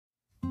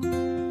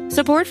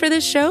Support for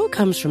this show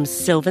comes from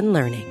Sylvan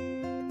Learning.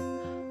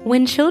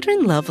 When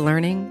children love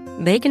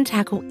learning, they can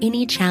tackle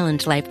any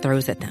challenge life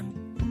throws at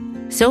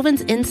them.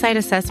 Sylvan's Insight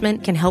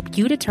Assessment can help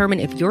you determine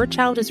if your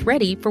child is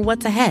ready for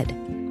what's ahead.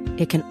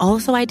 It can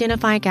also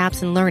identify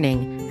gaps in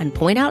learning and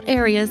point out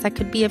areas that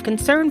could be of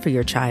concern for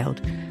your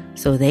child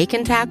so they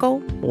can tackle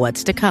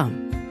what's to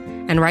come.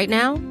 And right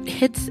now,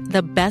 it's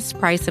the best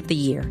price of the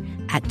year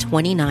at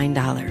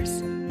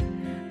 $29.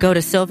 Go to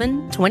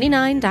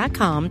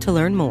sylvan29.com to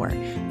learn more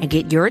and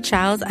get your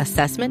child's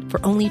assessment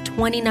for only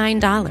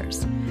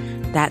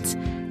 $29. That's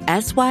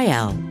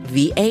SYLVAN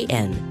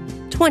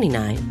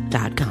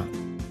 29.com.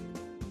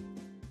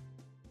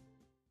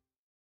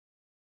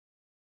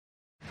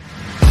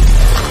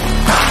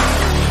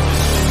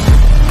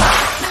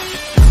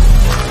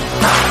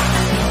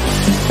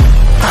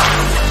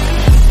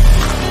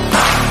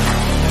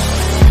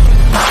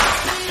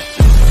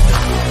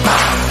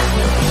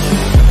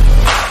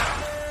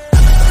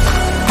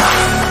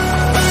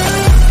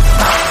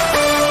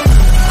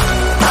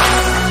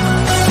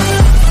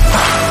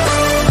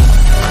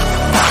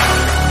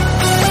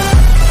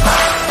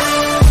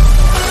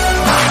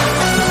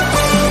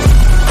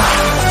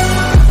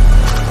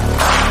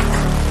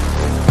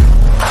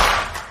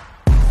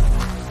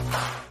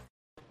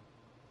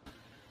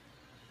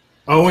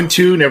 Oh,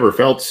 0-2 never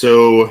felt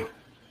so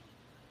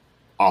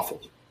awful.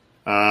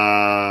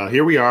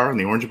 Here we are on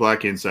the Orange and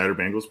Black Insider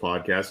Bengals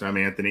podcast. I'm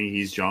Anthony,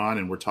 he's John,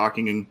 and we're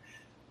talking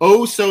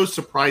so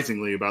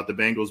surprisingly about the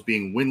Bengals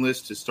being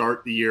winless to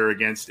start the year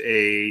against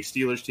a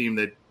Steelers team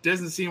that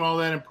doesn't seem all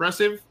that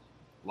impressive,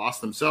 lost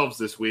themselves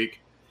this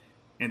week,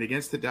 and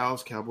against the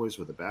Dallas Cowboys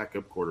with a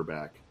backup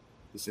quarterback.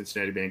 The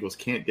Cincinnati Bengals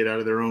can't get out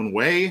of their own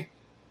way.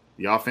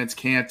 The offense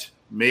can't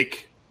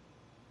make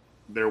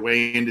their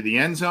way into the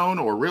end zone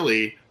or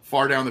really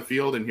far down the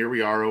field, and here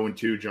we are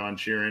 0-2. John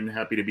Sheeran,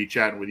 happy to be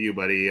chatting with you,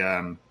 buddy.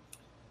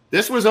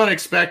 This was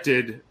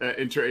unexpected.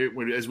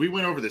 As we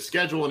went over the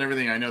schedule and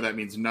everything, I know that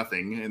means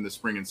nothing in the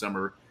spring and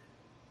summer.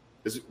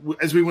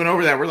 As we went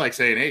over that, we're like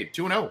saying, hey,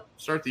 2-0,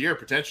 start the year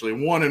potentially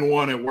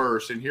 1-1 at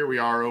worst, and here we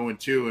are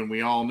 0-2, and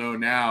we all know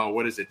now,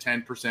 what is it,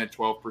 10%,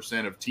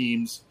 12% of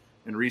teams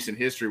in recent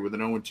history with an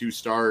 0-2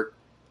 start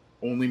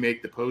only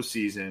make the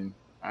postseason.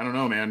 I don't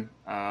know, man.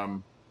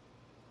 How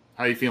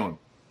are you feeling?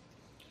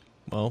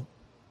 Well,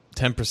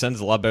 10% is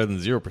a lot better than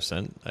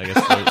 0%. I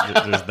guess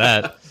there's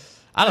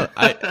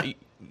that.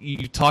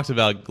 You talked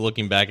about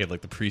looking back at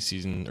like the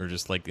preseason or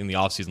just like in the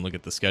offseason, look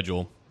at the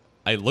schedule.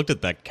 I looked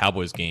at that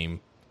Cowboys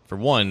game. For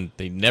one,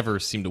 they never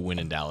seem to win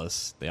in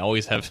Dallas. They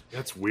always have.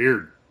 That's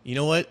weird. You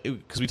know what?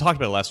 Because we talked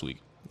about it last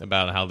week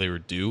about how they were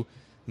due.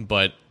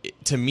 But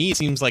to me, it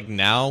seems like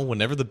now,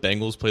 whenever the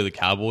Bengals play the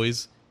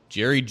Cowboys,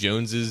 Jerry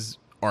Jones's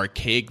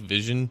archaic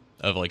vision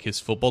of like his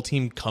football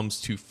team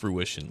comes to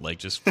fruition. Like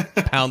just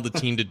pound the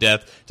team to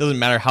death. Doesn't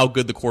matter how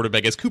good the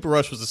quarterback is. Cooper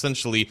Rush was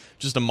essentially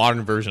just a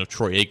modern version of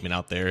Troy Aikman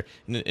out there,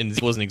 and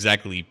it wasn't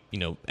exactly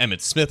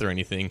Emmitt Smith or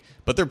anything.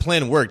 But their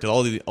plan worked.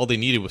 All they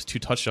needed was 2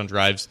 touchdown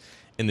drives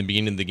in the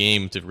beginning of the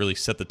game to really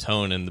set the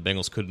tone, and the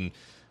Bengals couldn't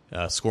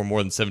score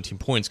more than 17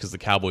 points because the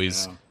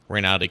Cowboys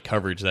ran out a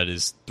coverage that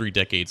is 3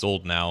 decades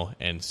old now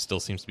and still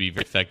seems to be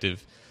very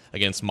effective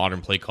against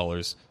modern play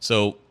callers.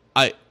 So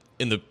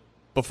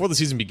before the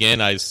season began,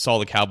 I saw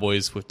the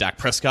Cowboys with Dak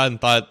Prescott and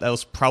thought that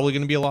was probably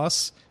going to be a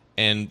loss.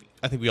 And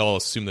I think we all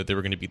assumed that they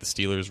were going to beat the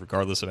Steelers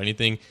regardless of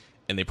anything.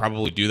 And they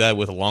probably do that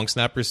with a long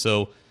snapper.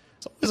 So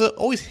there's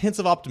always hints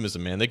of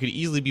optimism, man. They could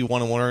easily be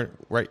 1-1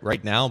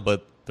 right now,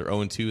 but they're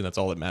 0-2, and that's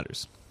all that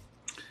matters.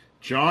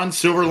 John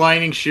Silver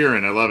Lining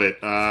Sheeran. I love it.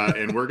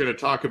 And we're going to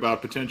talk about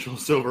potential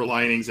silver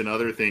linings and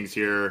other things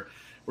here.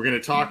 We're going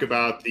to talk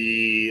about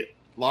the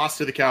loss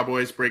to the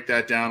Cowboys, break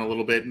that down a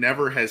little bit.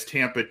 Never has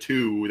Tampa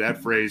 2,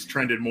 that phrase,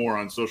 trended more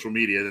on social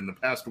media than the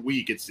past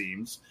week, it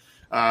seems.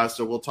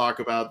 So we'll talk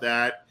about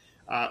that.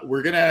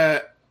 We're going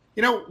to,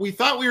 we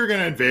thought we were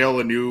going to unveil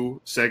a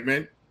new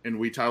segment, and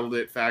we titled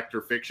it Fact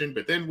or Fiction,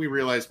 but then we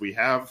realized we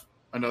have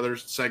another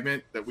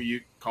segment that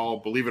we call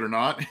Believe It or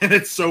Not, and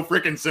it's so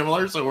freaking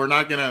similar, so we're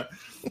not going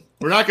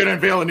to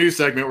unveil a new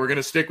segment. We're going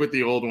to stick with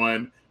the old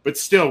one, but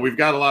still, we've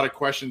got a lot of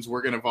questions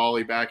we're going to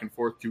volley back and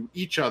forth to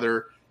each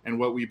other and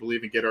what we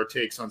believe and get our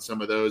takes on some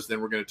of those.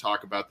 Then we're going to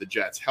talk about the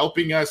Jets.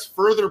 Helping us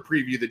further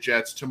preview the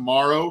Jets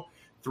tomorrow,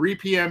 3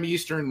 p.m.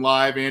 Eastern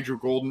live, Andrew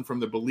Golden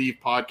from the Believe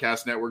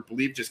Podcast Network.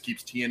 Believe just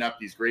keeps teeing up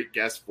these great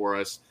guests for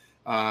us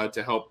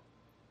to help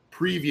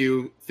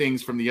preview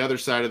things from the other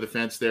side of the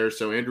fence there.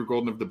 So Andrew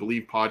Golden of the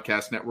Believe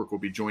Podcast Network will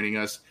be joining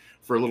us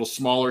for a little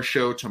smaller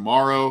show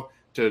tomorrow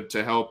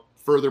to help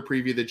further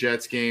preview the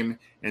Jets game.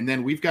 And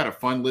then we've got a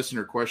fun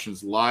listener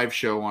questions live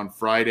show on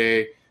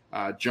Friday.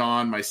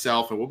 John,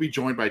 myself, and we'll be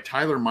joined by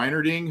Tyler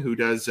Meinerding, who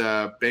does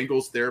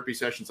Bengals therapy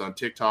sessions on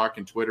TikTok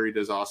and Twitter. He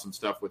does awesome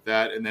stuff with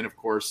that. And then, of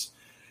course,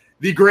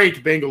 the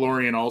great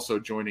Bangalorean also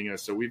joining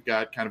us. So we've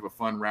got kind of a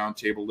fun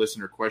roundtable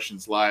listener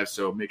questions live.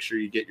 So make sure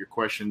you get your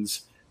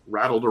questions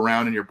rattled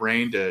around in your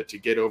brain to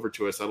get over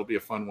to us. That'll be a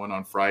fun one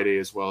on Friday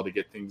as well to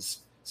get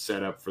things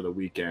set up for the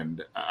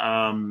weekend.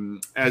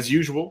 As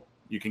usual,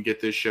 you can get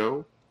this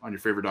show on your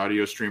favorite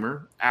audio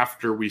streamer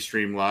after we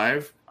stream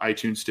live.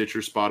 iTunes, Stitcher,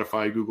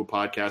 Spotify, Google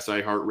Podcasts,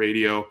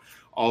 iHeartRadio,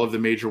 all of the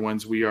major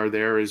ones. We are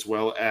there, as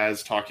well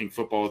as Talking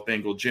Football with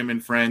Bengal Jim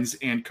and Friends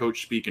and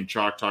Coach Speak and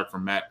Chalk Talk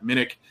from Matt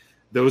Minnick.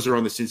 Those are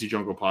on the Cincy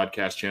Jungle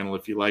podcast channel.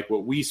 If you like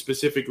what we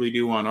specifically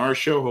do on our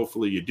show,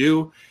 hopefully you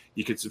do,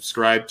 you can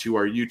subscribe to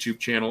our YouTube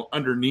channel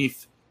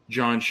underneath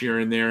John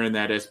Sheeran there and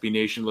that SB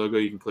Nation logo.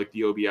 You can click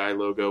the OBI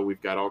logo.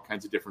 We've got all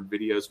kinds of different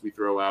videos we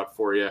throw out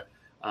for you.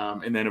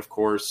 And then, of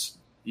course,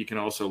 you can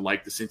also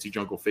like the Cincy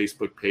Jungle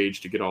Facebook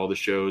page to get all the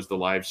shows, the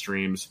live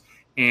streams,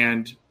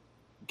 and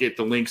get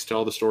the links to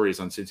all the stories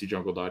on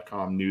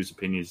cincyjungle.com, news,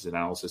 opinions,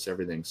 analysis,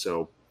 everything.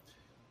 So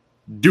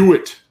do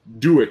it.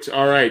 Do it.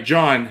 All right,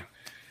 John.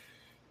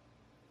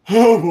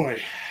 Oh,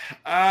 boy.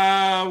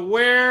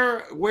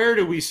 Where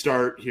do we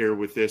start here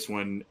with this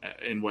one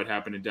and what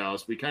happened in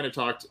Dallas? We kind of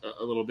talked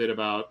a little bit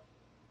about,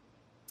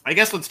 I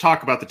guess let's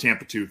talk about the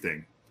Tampa 2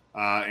 thing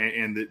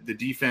and the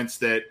defense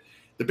that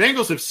the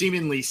Bengals have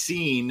seemingly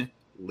seen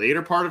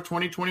later part of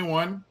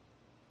 2021.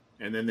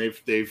 And then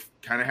they've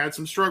kind of had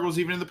some struggles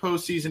even in the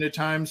postseason at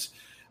times,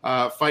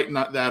 fighting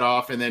that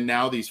off. And then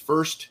now these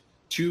first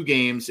 2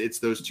 games, it's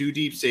those 2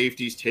 deep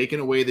safeties taking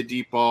away the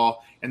deep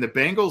ball, and the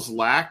Bengals'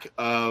 lack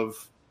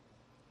of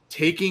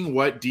taking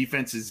what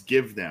defenses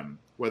give them,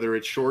 whether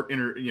it's short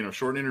and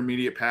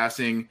intermediate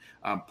passing,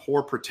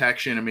 poor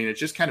protection. I mean, it's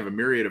just kind of a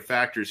myriad of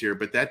factors here.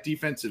 But that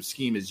defensive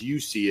scheme, as you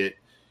see it,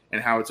 and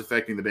how it's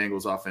affecting the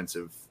Bengals'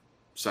 offensive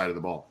side of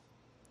the ball.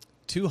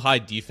 2 high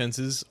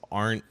defenses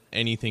aren't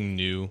anything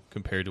new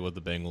compared to what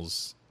the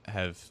Bengals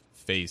have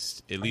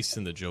faced, at least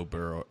in the Joe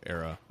Burrow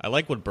era. I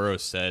like what Burrow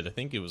said. I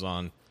think it was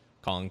on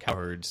Colin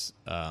Cowherd's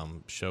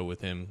show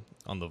with him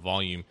on The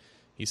Volume.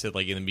 He said,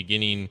 like, in the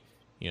beginning,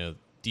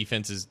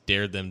 defenses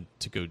dared them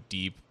to go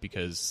deep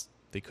because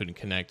they couldn't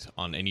connect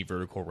on any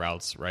vertical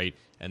routes, right?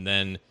 And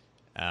then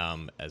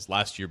as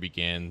last year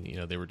began,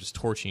 they were just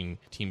torching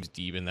teams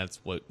deep, and that's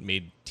what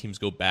made teams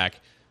go back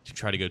to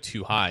try to go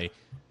too high.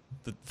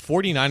 The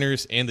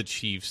 49ers and the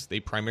Chiefs, they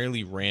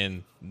primarily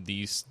ran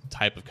these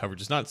type of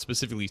coverages, not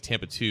specifically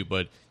Tampa 2,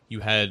 but you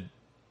had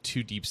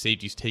 2 deep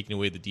safeties taking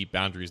away the deep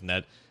boundaries, and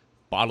that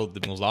bottled the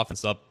Bengals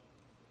offense up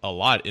a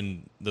lot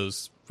in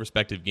those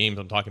respective games.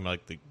 I'm talking about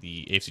like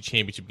the AFC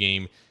Championship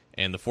game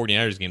and the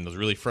 49ers game. That was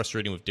really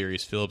frustrating with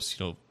Darius Phillips,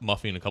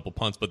 muffing a couple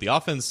punts. But the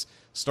offense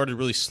started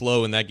really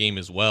slow in that game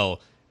as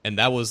well, and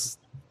that was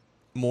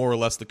more or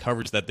less the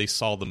coverage that they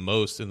saw the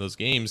most in those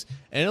games.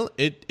 And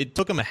it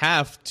took him a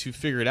half to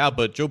figure it out,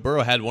 but Joe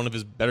Burrow had one of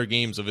his better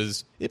games of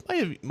his, it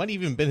might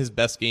even been his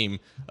best game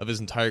of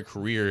his entire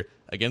career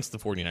against the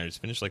 49ers.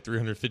 Finished like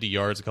 350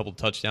 yards, a couple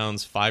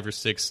touchdowns, 5 or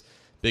 6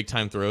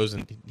 big-time throws,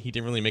 and he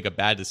didn't really make a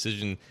bad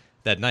decision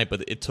that night.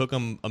 But it took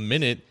him a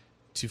minute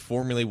to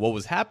formulate what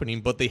was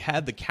happening, but they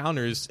had the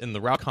counters and the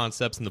route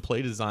concepts and the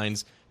play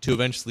designs to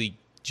eventually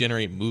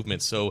generate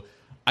movement. So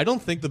I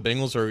don't think the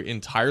Bengals are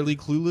entirely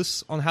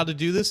clueless on how to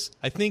do this.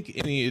 I think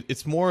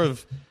it's more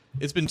of,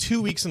 it's been 2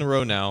 weeks in a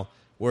row now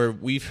where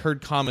we've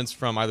heard comments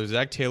from either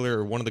Zach Taylor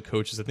or one of the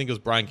coaches, I think it was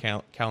Brian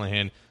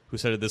Callahan, who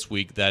said it this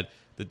week, that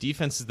the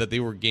defenses that they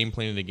were game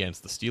planning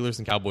against, the Steelers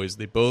and Cowboys,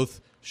 they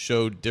both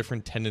showed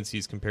different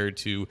tendencies compared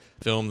to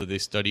film that they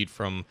studied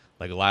from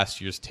like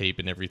last year's tape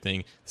and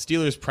everything.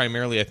 Steelers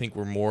primarily, I think,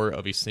 were more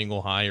of a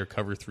single high or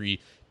cover 3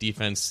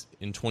 defense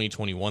in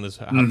 2021.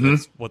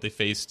 That's what they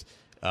faced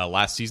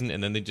last season,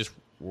 and then they just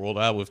rolled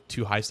out with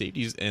 2 high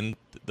safeties, and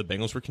the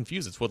Bengals were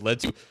confused. It's what led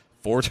to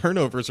 4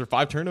 turnovers or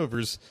 5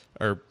 turnovers,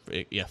 or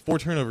 4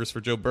 turnovers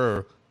for Joe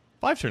Burrow.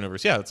 5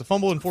 turnovers, yeah, it's a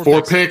fumble and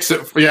 4 picks.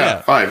 5,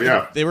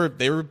 yeah. They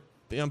were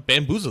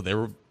bamboozled. They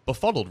were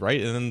befuddled,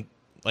 right? And then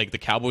like the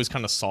Cowboys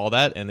kind of saw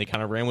that and they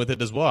kind of ran with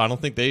it as well. I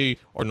don't think they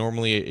are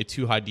normally a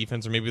too high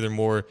defense, or maybe they're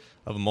more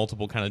of a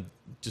multiple kind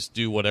of just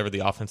do whatever the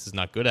offense is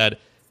not good at.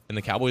 And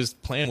the Cowboys'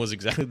 plan was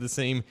exactly the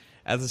same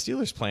as the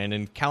Steelers' plan.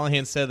 And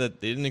Callahan said that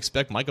they didn't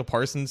expect Micah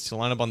Parsons to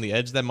line up on the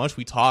edge that much.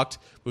 We talked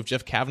with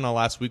Jeff Kavanaugh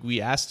last week.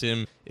 We asked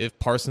him if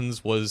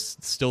Parsons was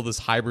still this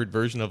hybrid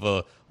version of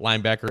a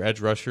linebacker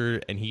edge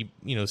rusher, and he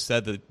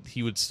said that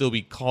he would still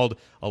be called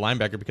a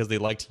linebacker because they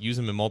like to use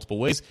him in multiple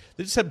ways.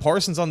 They just had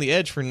Parsons on the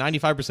edge for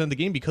 95% of the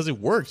game because it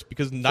worked,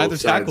 because neither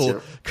tackle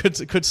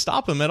could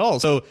stop him at all.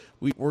 So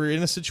we're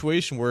in a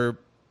situation where,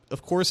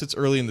 of course, it's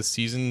early in the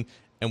season,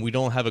 and we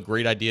don't have a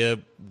great idea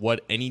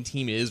what any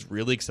team is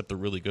really, except the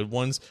really good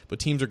ones. But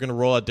teams are going to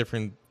roll out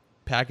different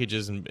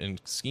packages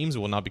and schemes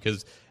and whatnot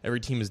because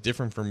every team is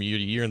different from year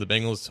to year. And the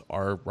Bengals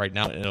are right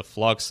now in a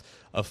flux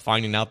of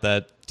finding out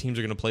that teams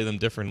are going to play them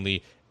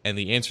differently. And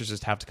the answers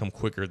just have to come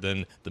quicker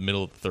than the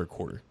middle of the third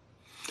quarter.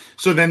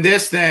 So then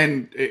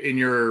in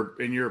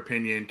your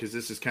opinion, because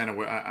this is kind of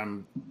what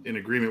I'm in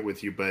agreement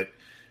with you, but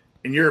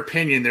in your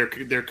opinion,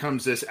 there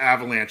comes this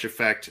avalanche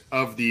effect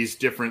of these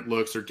different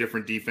looks or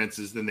different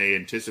defenses than they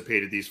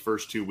anticipated these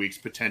first 2 weeks,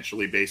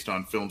 potentially based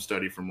on film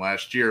study from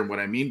last year. And what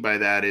I mean by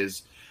that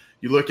is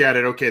you look at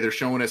it, okay, they're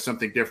showing us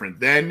something different.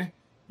 Then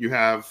you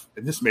have,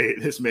 and this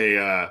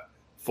may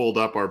fold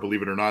up our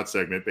Believe It or Not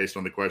segment based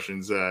on the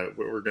questions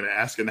we're going to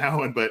ask in that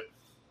one, but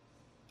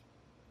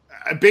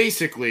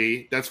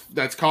basically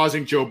that's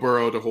causing Joe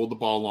Burrow to hold the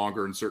ball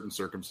longer in certain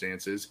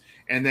circumstances.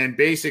 And then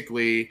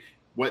basically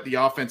what the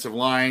offensive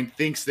line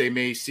thinks they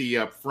may see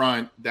up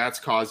front, that's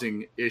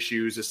causing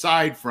issues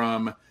aside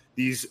from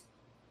these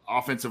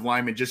offensive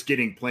linemen just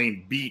getting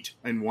plain beat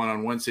in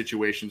one-on-one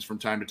situations from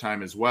time to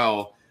time as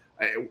well.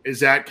 Is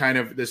that kind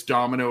of this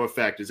domino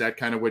effect? Is that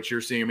kind of what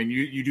you're seeing? I mean,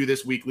 you do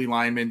this weekly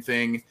lineman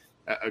thing,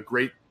 a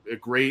great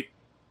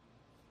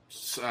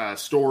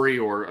story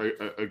or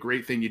a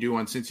great thing you do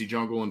on Cincy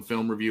Jungle and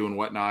film review and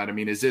whatnot. I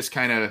mean, is this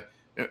kind of,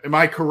 am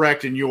I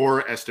correct in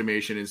your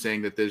estimation in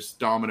saying that this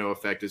domino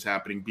effect is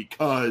happening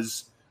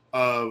because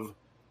of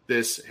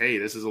this? Hey,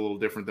 this is a little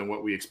different than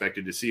what we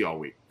expected to see all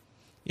week.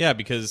 Yeah,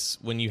 because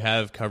when you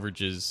have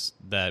coverages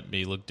that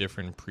may look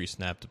different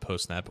pre-snap to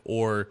post-snap,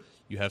 or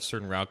you have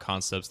certain route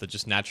concepts that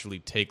just naturally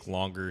take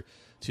longer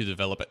to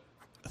develop.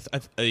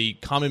 A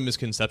common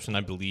misconception,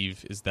 I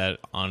believe, is that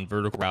on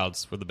vertical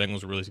routes where the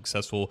Bengals were really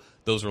successful,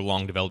 those are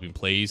long developing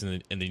plays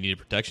and they needed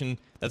protection.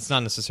 That's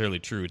not necessarily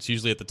true. It's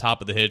usually at the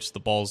top of the hitch, the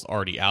ball's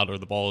already out or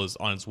the ball is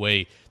on its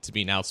way to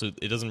being out, so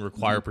it doesn't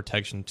require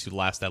protection to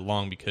last that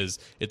long because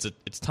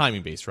it's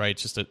timing based, right?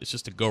 It's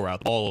just a go route.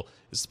 The ball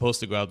is supposed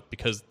to go out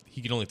because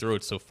he can only throw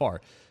it so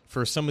far.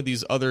 For some of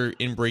these other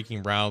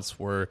in-breaking routes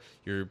where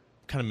you're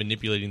kind of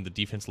manipulating the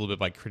defense a little bit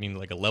by creating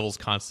like a levels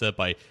concept,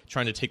 by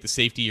trying to take the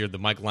safety or the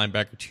Mike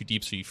linebacker too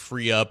deep so you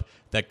free up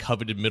that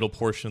coveted middle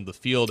portion of the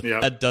field.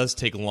 Yep. That does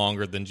take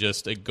longer than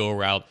just a go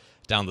route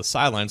down the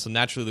sideline. So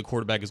naturally the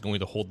quarterback is going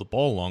to hold the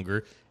ball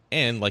longer.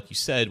 And like you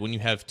said, when you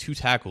have two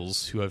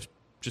tackles who have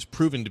just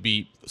proven to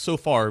be so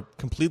far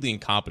completely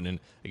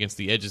incompetent against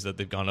the edges that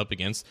they've gone up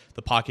against,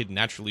 the pocket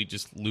naturally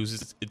just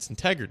loses its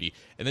integrity.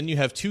 And then you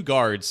have two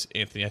guards,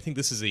 Anthony. I think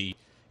this is a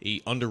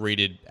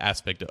underrated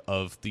aspect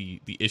of the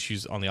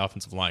issues on the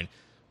offensive line.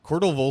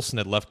 Cordell Volson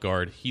at left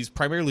guard, he's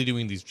primarily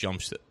doing these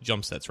jump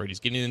sets, right? He's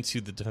getting into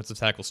the defensive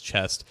tackle's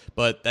chest,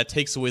 but that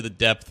takes away the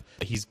depth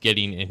that he's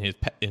getting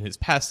in his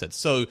pass sets.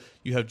 So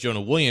you have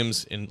Jonah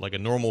Williams in like a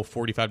normal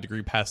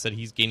 45-degree pass set.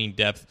 He's gaining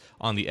depth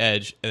on the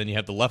edge, and then you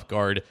have the left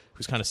guard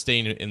who's kind of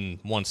staying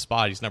in one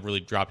spot. He's not really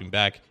dropping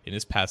back in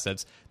his pass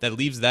sets. That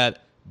leaves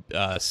that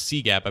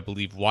C gap, I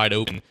believe, wide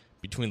open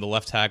between the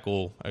left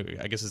tackle. I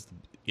guess it's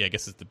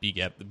the B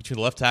gap between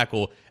the left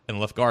tackle and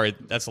the left guard.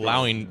 That's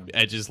allowing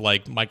edges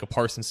like Micah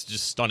Parsons to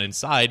just stun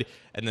inside,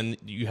 and then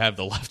you have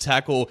the left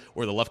tackle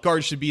where the left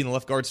guard should be, and the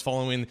left guard's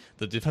following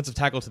the defensive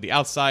tackle to the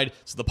outside.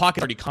 So the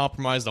pocket's already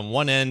compromised on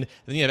one end.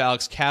 Then you have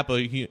Alex Kappa.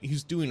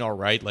 He's doing all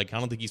right. Like, I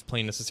don't think he's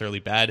playing necessarily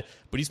bad,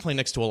 but he's playing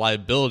next to a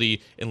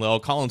liability in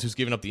La'el Collins, who's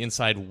giving up the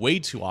inside way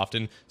too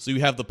often. So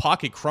you have the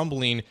pocket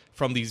crumbling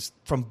from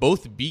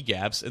both B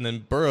gaps, and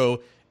then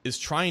Burrow is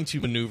trying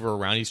to maneuver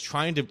around. He's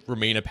trying to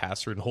remain a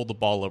passer and hold the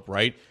ball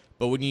upright.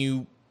 But when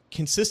you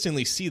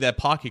consistently see that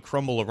pocket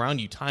crumble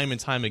around you time and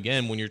time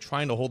again, when you're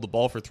trying to hold the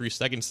ball for 3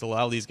 seconds to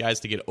allow these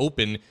guys to get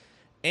open,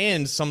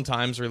 and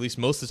sometimes, or at least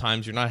most of the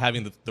times, you're not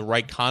having the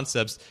right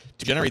concepts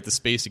to generate the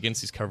space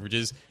against these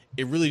coverages,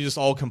 it really just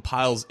all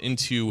compiles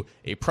into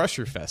a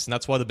pressure fest. And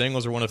that's why the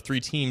Bengals are one of 3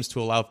 teams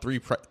to allow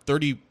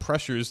 30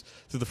 pressures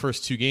through the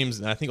first 2 games.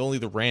 And I think only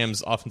the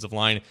Rams' offensive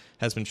line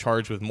has been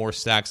charged with more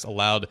sacks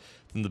allowed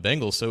than the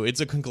Bengals. So it's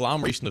a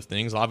conglomeration of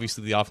things.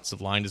 Obviously, the offensive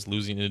line is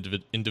losing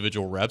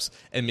individual reps,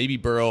 and maybe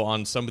Burrow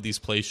on some of these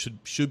plays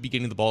should be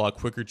getting the ball out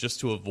quicker just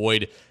to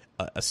avoid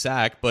a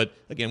sack. But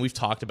again, we've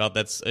talked about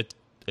that's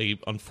a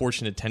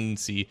unfortunate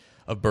tendency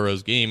of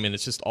Burrow's game, and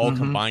it's just all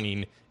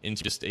combining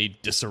into just a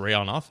disarray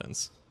on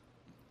offense.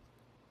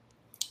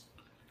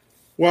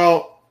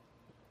 Well,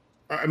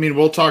 I mean,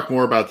 we'll talk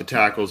more about the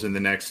tackles in the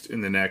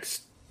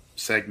next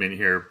segment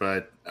here,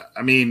 but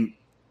I mean,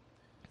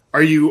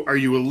 are you a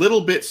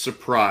little bit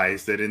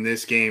surprised that in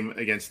this game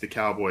against the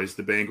Cowboys,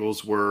 the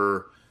Bengals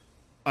were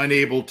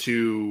unable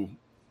to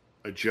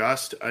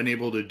adjust,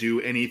 unable to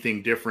do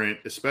anything different,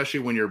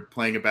 especially when you're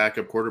playing a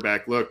backup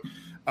quarterback? Look,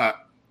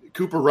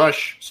 Cooper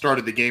Rush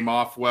started the game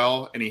off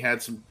well, and he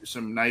had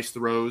some nice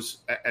throws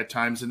at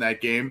times in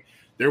that game.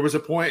 There was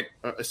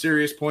a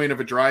serious point of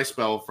a dry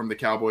spell from the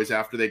Cowboys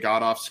after they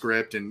got off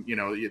script, and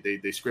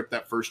they script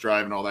that first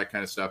drive and all that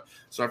kind of stuff.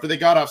 So after they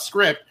got off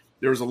script,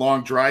 there was a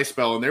long dry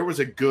spell, and there was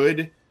a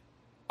good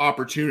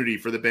opportunity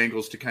for the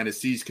Bengals to kind of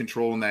seize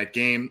control in that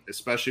game,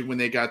 especially when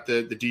they got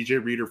the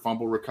DJ Reader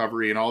fumble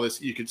recovery and all this.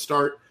 You could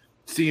start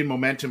seeing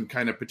momentum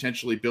kind of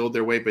potentially build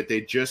their way, but they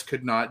just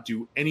could not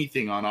do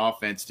anything on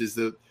offense.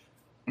 I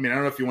don't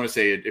know if you want to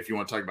say it, if you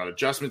want to talk about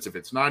adjustments, if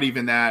it's not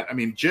even that. I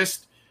mean,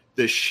 just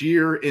the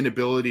sheer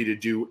inability to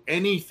do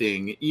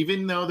anything,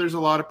 even though there's a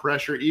lot of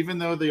pressure, even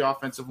though the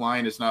offensive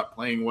line is not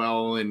playing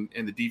well and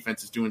the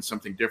defense is doing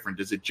something different.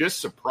 Does it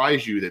just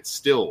surprise you that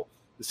still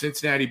the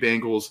Cincinnati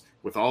Bengals,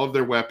 with all of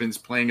their weapons,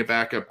 playing a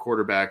backup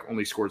quarterback,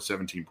 only scored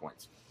 17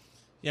 points?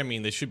 Yeah, I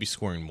mean, they should be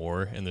scoring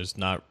more, and there's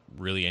not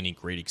really any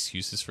great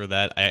excuses for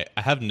that.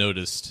 I have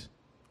noticed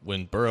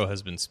when Burrow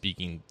has been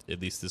speaking,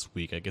 at least this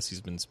week, I guess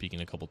he's been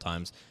speaking a couple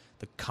times,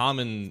 the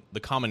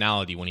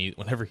commonality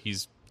whenever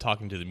he's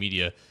talking to the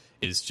media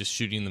is just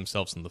shooting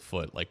themselves in the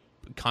foot. Like,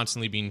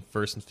 constantly being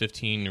 1st and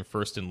 15 or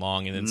 1st and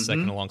long, and then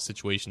 2nd and long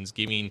situations,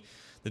 giving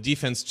the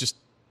defense just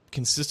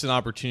consistent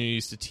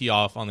opportunities to tee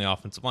off on the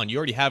offensive line. You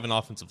already have an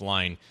offensive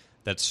line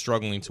that's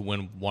struggling to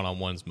win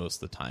one-on-ones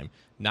most of the time.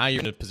 Now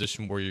you're in a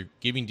position where you're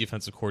giving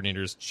defensive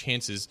coordinators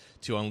chances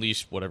to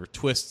unleash whatever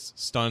twists,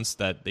 stunts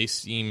that they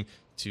seem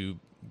to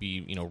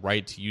be,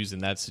 right to use in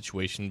that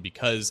situation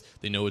because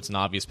they know it's an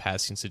obvious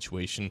passing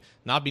situation.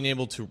 Not being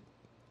able to,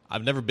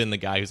 I've never been the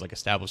guy who's like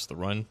established the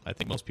run. I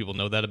think most people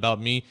know that about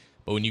me.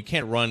 But when you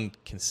can't run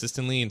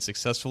consistently and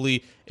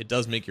successfully, it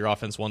does make your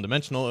offense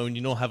one-dimensional. And when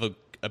you don't have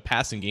a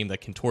passing game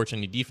that can torch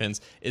any defense,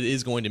 it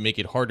is going to make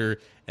it harder,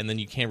 and then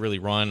you can't really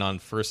run on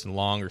 1st and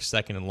long or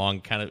 2nd and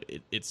long.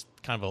 It's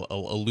kind of a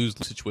lose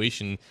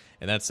situation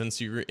in that sense.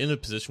 You're in a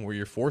position where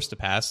you're forced to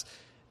pass,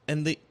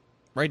 and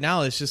right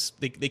now it's just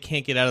they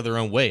can't get out of their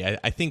own way.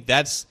 I think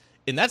that's,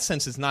 in that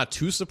sense, it's not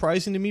too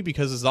surprising to me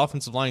because his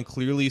offensive line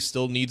clearly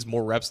still needs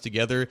more reps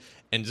together,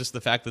 and just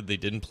the fact that they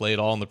didn't play at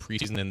all in the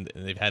preseason and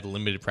they've had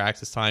limited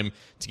practice time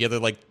together,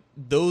 like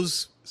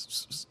those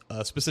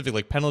specific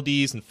like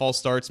penalties and false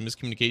starts and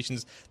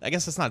miscommunications, I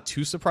guess that's not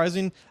too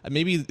surprising.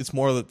 Maybe it's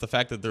more the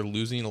fact that they're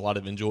losing a lot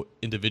of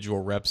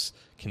individual reps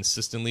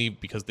consistently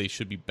because they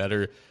should be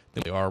better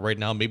than they are right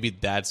now. Maybe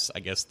that's, I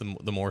guess,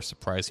 the more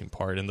surprising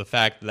part. And the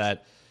fact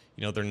that,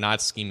 they're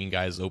not scheming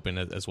guys open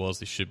as well as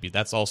they should be.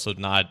 That's also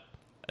not,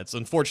 it's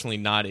unfortunately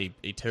not a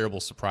terrible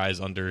surprise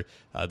under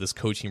this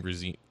coaching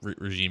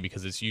regime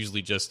because it's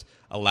usually just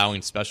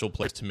allowing special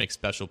players to make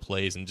special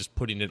plays and just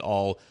putting it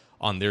all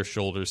on their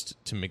shoulders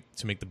to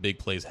make the big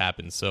plays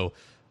happen. So,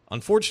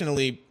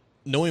 unfortunately,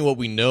 knowing what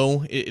we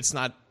know, it's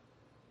not.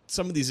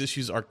 Some of these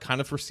issues are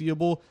kind of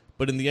foreseeable,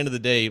 but in the end of the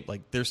day,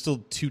 like they're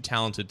still too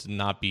talented to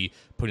not be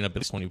putting up at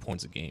least 20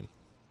 points a game.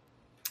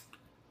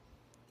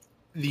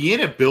 The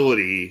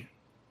inability.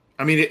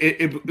 I mean,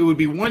 it would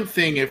be one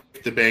thing if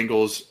the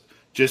Bengals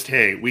just,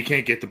 hey, we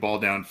can't get the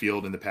ball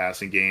downfield in the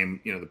passing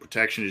game. The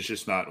protection is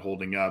just not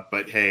holding up.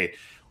 But hey,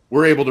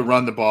 we're able to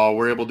run the ball.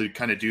 We're able to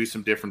kind of do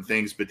some different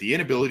things, but the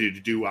inability to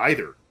do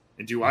either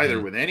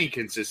with any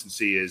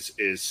consistency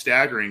is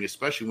staggering,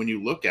 especially when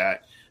you look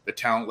at the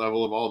talent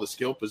level of all the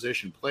skill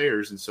position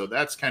players. And so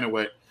that's kind of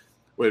what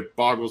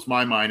boggles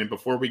my mind. And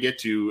before we get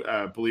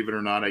to, believe it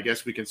or not, I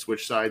guess we can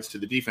switch sides to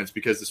the defense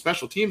because the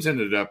special teams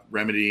ended up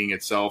remedying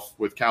itself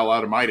with Cal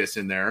Automitis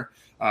in there.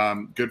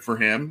 Good for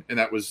him. And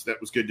that was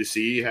good to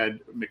see. He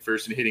had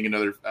McPherson hitting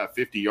another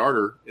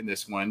 50-yarder in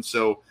this one.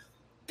 So,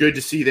 good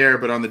to see there,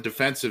 but on the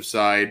defensive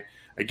side,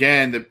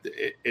 again,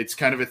 it's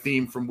kind of a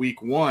theme from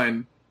week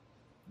one.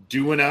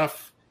 Do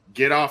enough,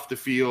 get off the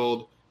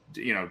field,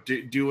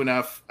 do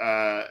enough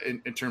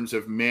in terms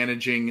of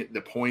managing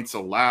the points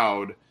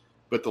allowed,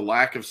 but the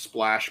lack of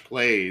splash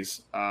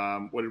plays.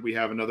 What did we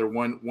have? Another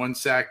one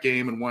sack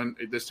game, and one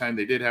this time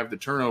they did have the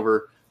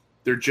turnover.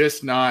 They're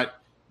just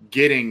not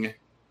getting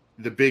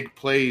the big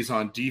plays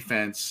on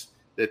defense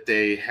that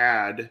they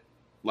had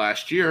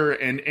last year,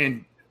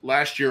 and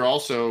last year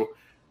also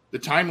the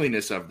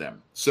timeliness of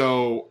them.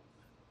 So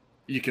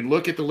you can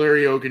look at the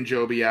Larry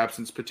Ogunjobi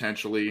absence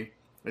potentially.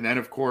 And then,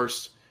 of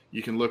course,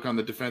 you can look on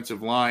the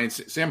defensive line.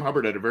 Sam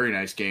Hubbard had a very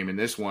nice game in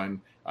this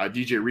one.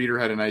 DJ Reader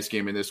had a nice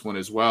game in this one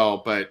as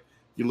well. But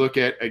you look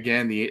at,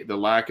 again, the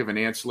lack of an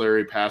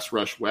ancillary pass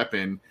rush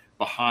weapon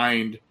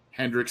behind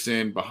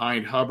Hendrickson,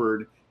 behind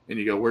Hubbard, and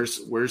you go,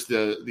 where's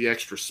the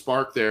extra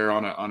spark there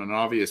on an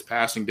obvious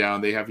passing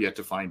down? They have yet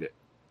to find it.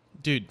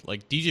 Dude,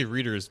 like DJ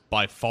Reader is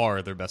by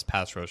far their best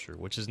pass rusher,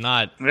 which is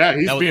not. Yeah,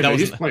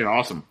 he's playing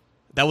awesome.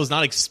 That was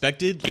not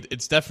expected.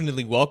 It's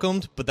definitely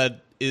welcomed, but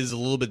that is a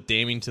little bit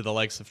damning to the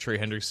likes of Trey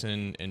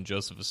Hendrickson and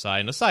Joseph Asai.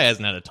 And Asai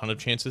hasn't had a ton of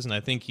chances, and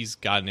I think he's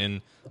gotten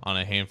in on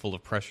a handful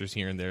of pressures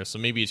here and there. So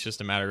maybe it's just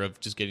a matter of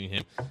just getting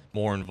him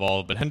more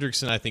involved. But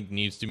Hendrickson, I think,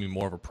 needs to be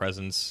more of a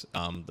presence.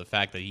 The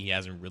fact that he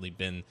hasn't really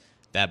been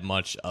that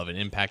much of an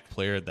impact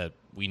player that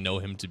we know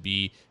him to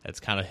be, that's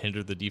kind of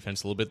hindered the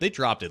defense a little bit. They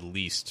dropped at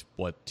least,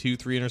 2-3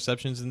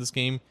 interceptions in this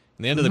game?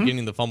 And they ended up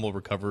getting the fumble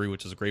recovery,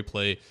 which is a great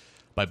play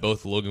by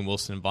both Logan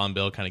Wilson and Von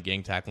Bell, kind of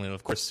gang tackling. And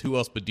of course, who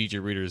else but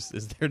DJ Reader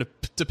is there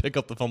to pick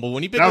up the fumble?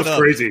 When he picked it up,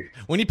 crazy.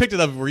 When he picked it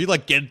up, were you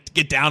like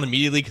get down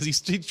immediately because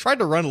he tried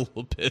to run a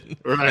little bit?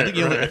 Right,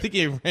 I think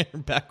he ran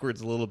backwards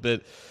a little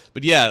bit.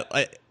 But yeah,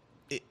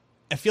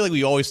 I feel like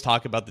we always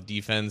talk about the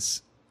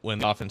defense when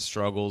the offense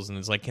struggles, and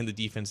it's like, can the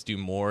defense do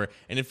more?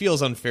 And it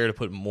feels unfair to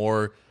put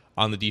more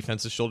on the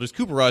defense's shoulders.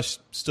 Cooper Rush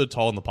stood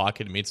tall in the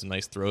pocket and made some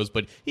nice throws,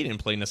 but he didn't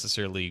play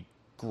necessarily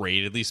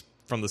great, at least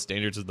from the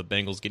standards of the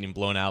Bengals getting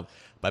blown out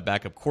by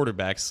backup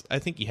quarterbacks. I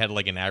think he had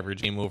like an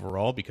average game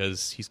overall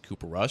because he's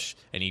Cooper Rush,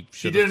 and he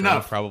should have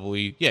thrown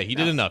probably. Yeah, he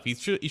did enough. He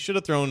should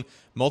have thrown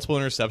multiple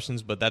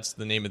interceptions, but that's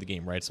the name of the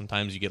game, right?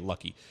 Sometimes you get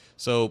lucky.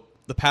 So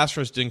the pass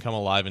rush didn't come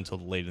alive until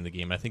late in the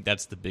game. I think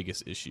that's the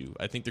biggest issue.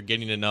 I think they're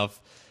getting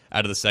enough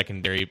out of the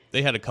secondary.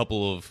 They had a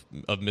couple of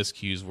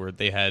miscues where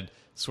they had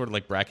sort of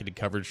like bracketed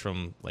coverage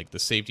from like the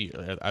safety,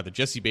 either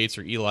Jesse Bates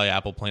or Eli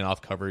Apple playing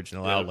off coverage and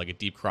allowed like a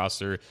deep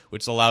crosser,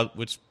 which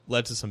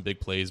led to some big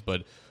plays.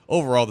 But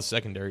overall, the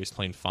secondary is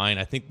playing fine.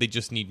 I think they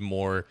just need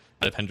more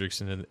out of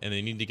Hendrickson, and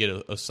they need to get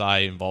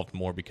Osai involved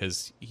more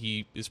because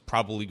he is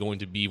probably going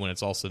to be, when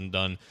it's all said and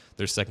done,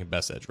 their second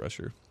best edge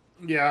rusher.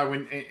 Yeah,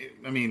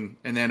 and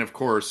then of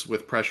course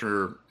with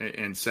pressure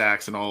and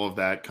sacks and all of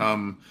that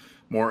come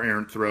more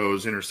errant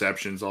throws,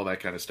 interceptions, all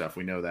that kind of stuff.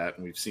 We know that,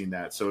 and we've seen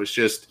that. So it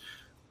just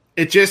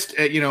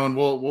and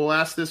we'll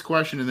ask this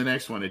question in the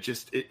next one. It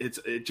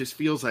just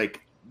feels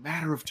like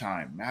matter of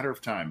time.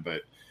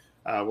 But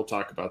we'll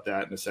talk about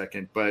that in a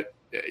second. But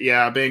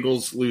yeah,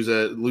 Bengals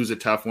lose a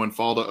tough one,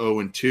 fall to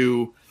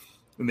 0-2,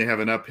 and they have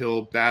an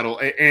uphill battle.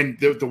 And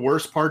the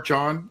worst part,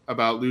 John,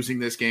 about losing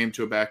this game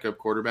to a backup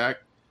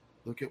quarterback.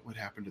 Look at what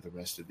happened to the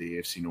rest of the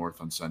AFC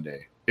North on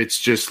Sunday. It's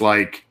just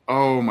like,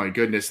 oh my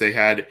goodness, the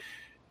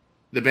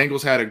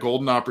Bengals had a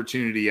golden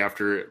opportunity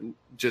after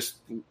just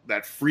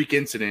that freak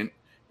incident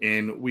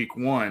in week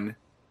 1.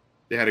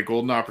 They had a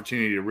golden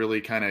opportunity to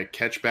really kind of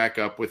catch back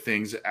up with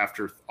things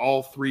after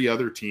all three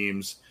other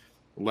teams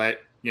let,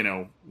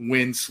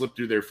 wins slip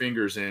through their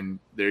fingers. And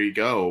there you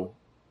go.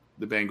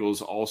 The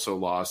Bengals also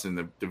lost and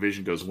the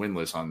division goes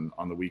winless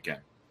on the weekend.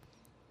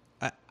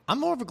 I'm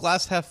more of a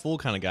glass half full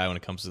kind of guy when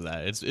it comes to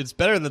that. It's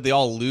better that they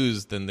all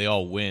lose than they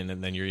all win,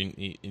 and then you're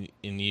in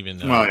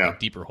even a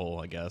deeper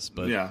hole, I guess.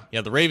 But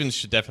yeah, the Ravens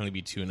should definitely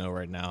be 2-0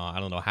 right now. I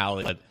don't know how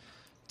they let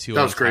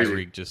Tua and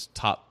Tyreek just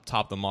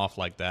top them off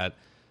like that.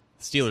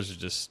 The Steelers are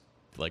just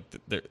like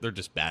they're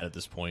just bad at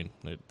this point.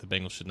 The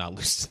Bengals should not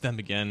lose to them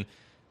again.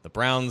 The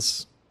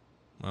Browns,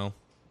 well,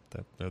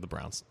 they're the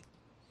Browns.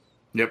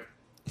 Yep,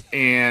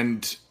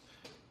 and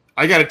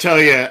I got to tell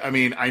you,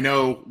 I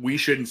know we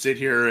shouldn't sit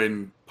here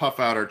and puff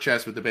out our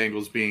chest with the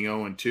Bengals being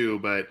 0-2,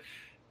 but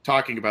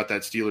talking about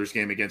that Steelers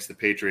game against the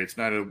Patriots,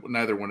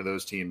 neither one of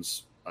those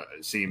teams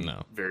seem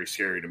very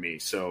scary to me.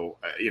 So,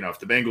 if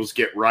the Bengals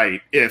get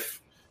right,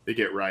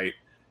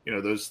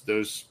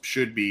 those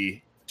should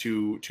be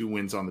two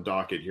wins on the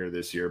docket here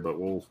this year, but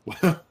we'll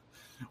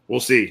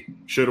see.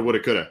 Shoulda, woulda,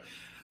 coulda.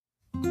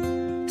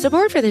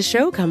 Support for this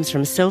show comes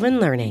from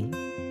Sylvan Learning.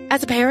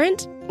 As a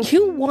parent,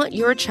 you want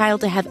your child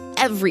to have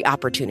every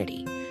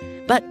opportunity,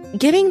 but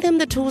giving them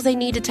the tools they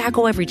need to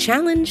tackle every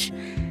challenge,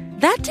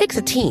 that takes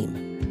a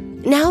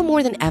team. Now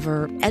more than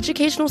ever,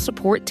 educational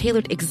support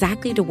tailored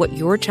exactly to what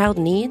your child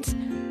needs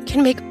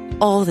can make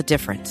all the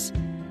difference.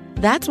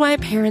 That's why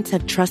parents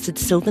have trusted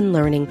Sylvan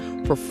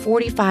Learning for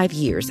 45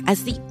 years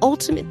as the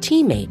ultimate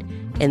teammate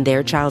in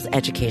their child's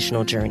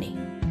educational journey,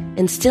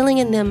 instilling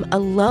in them a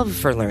love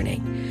for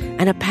learning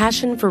and a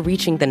passion for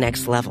reaching the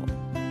next level.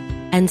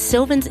 And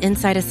Sylvan's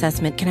Insight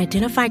Assessment can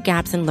identify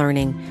gaps in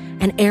learning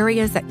and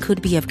areas that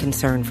could be of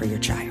concern for your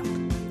child.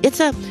 It's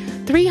a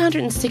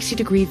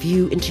 360-degree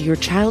view into your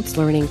child's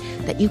learning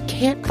that you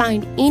can't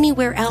find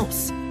anywhere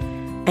else,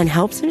 and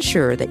helps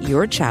ensure that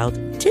your child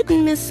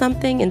didn't miss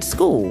something in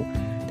school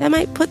that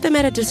might put them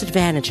at a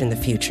disadvantage in the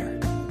future.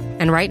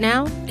 And right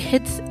now,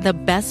 it's the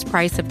best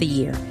price of the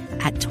year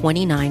at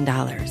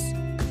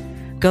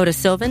 $29. Go to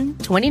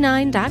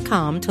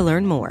sylvan29.com to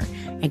learn more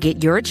and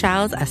get your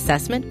child's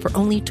assessment for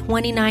only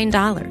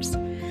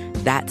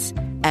 $29. That's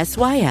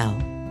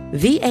SYLVAN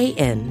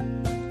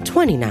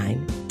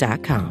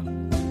 29.com.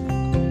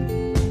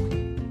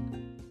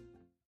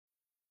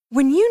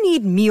 When you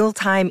need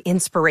mealtime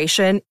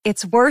inspiration,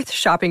 it's worth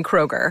shopping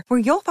Kroger, where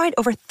you'll find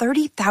over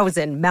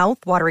 30,000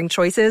 mouth-watering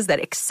choices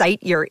that excite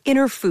your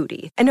inner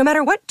foodie. And no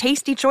matter what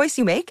tasty choice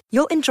you make,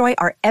 you'll enjoy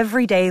our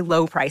everyday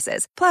low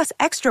prices, plus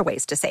extra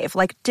ways to save,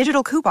 like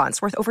digital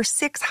coupons worth over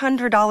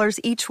 $600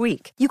 each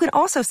week. You can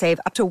also save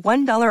up to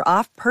 $1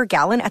 off per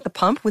gallon at the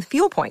pump with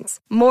fuel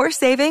points. More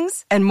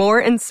savings and more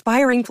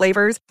inspiring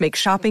flavors make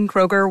shopping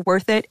Kroger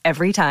worth it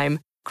every time.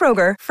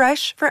 Kroger,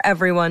 fresh for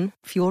everyone.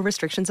 Fuel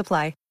restrictions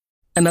apply.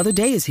 Another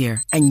day is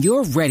here, and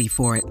you're ready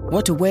for it.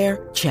 What to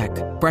wear? Check.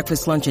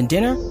 Breakfast, lunch, and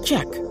dinner?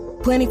 Check.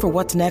 Planning for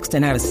what's next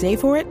and how to save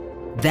for it?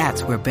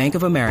 That's where Bank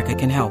of America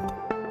can help.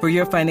 For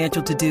your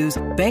financial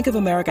to-dos, Bank of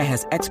America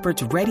has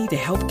experts ready to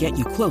help get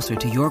you closer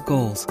to your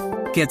goals.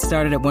 Get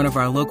started at one of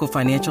our local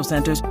financial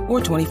centers or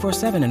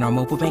 24/7 in our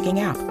mobile banking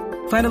app.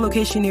 Find a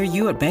location near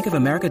you at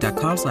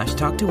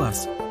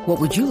bankofamerica.com/talktous. What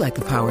would you like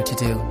the power to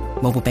do?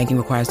 Mobile banking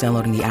requires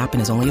downloading the app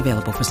and is only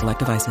available for select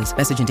devices.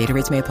 Message and data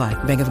rates may apply.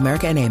 Bank of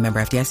America NA,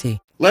 member FDIC.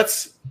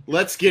 Let's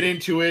get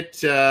into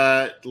it.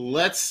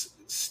 Let's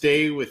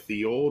stay with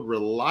the old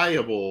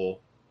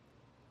reliable,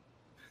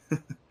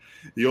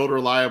 the old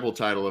reliable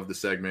title of the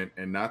segment,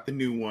 and not the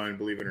new one,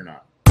 believe it or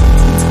not.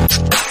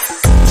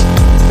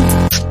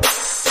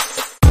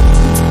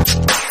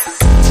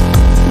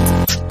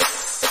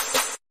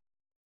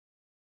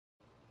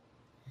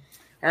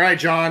 All right,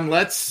 John,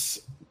 let's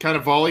kind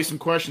of volley some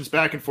questions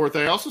back and forth.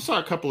 I also saw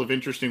a couple of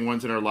interesting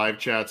ones in our live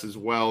chats as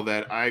well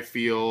that I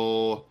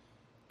feel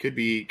could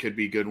be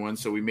good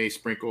ones. So we may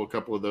sprinkle a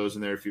couple of those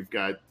in there if you've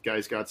got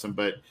some.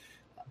 But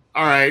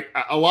all right,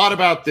 a lot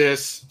about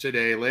this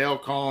today.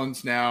 La'el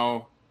Collins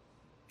now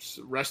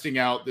resting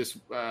out this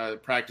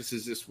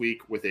practices this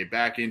week with a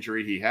back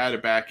injury. He had a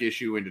back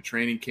issue into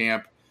training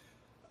camp.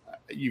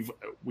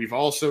 We've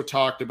also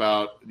talked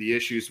about the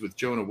issues with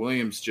Jonah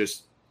Williams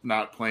just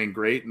not playing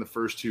great in the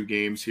first 2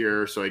 games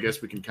here. So I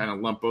guess we can kind of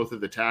lump both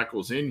of the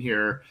tackles in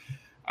here.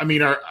 I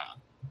mean,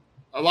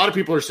 a lot of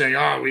people are saying,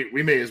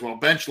 we may as well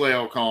bench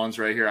La'el Collins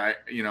right here.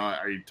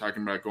 Are you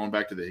talking about going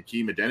back to the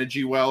Hakeem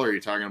Adeniji well? Or are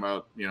you talking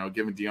about,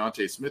 giving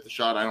Deontay Smith a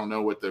shot? I don't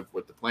know what the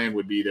plan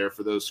would be there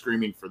for those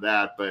screaming for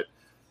that. But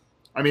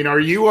I mean, are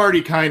you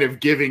already kind of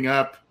giving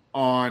up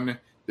on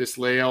this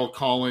La'el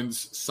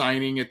Collins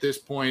signing at this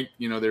point?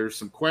 There's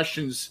some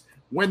questions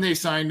when they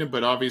signed him,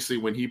 but obviously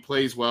when he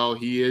plays well,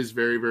 he is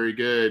very, very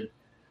good.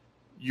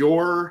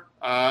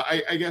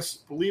 I guess,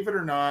 believe it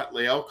or not,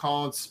 La'el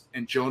Collins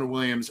and Jonah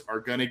Williams are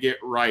going to get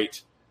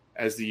right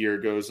as the year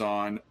goes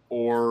on,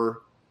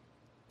 or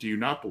do you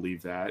not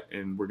believe that?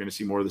 And we're going to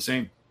see more of the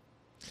same.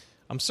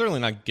 I'm certainly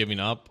not giving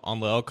up on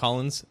La'el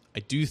Collins. I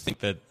do think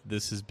that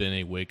this has been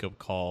a wake-up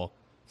call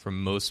for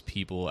most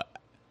people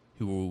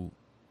who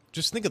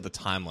just think of the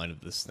timeline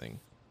of this thing.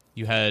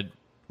 You had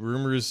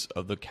rumors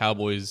of the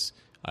Cowboys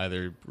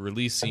either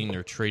releasing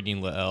or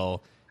trading La'el,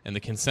 and the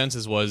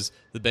consensus was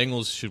the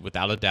Bengals should,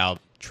 without a doubt,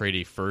 trade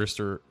a first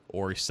or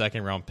a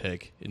second-round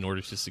pick in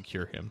order to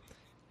secure him.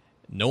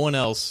 No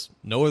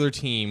other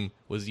team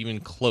was even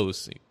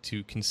close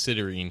to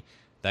considering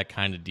that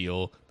kind of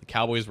deal. The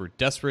Cowboys were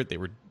desperate. They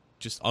were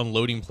just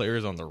unloading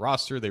players on the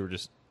roster. They were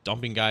just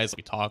dumping guys.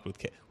 We talked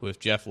with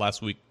Jeff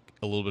last week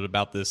a little bit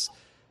about this.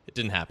 It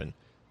didn't happen.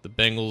 The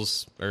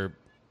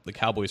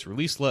Cowboys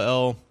released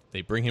La'el.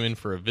 They bring him in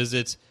for a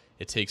visit.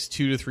 It takes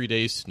 2 to 3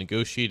 days to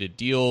negotiate a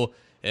deal.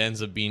 It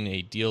ends up being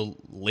a deal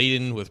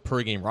laden with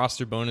per-game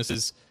roster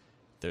bonuses.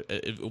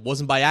 It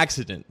wasn't by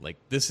accident. Like,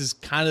 this is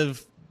kind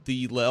of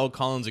the La'el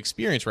Collins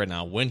experience right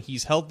now. When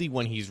he's healthy,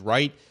 when he's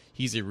right,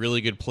 he's a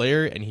really good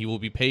player, and he will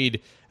be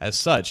paid as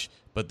such.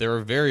 But there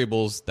are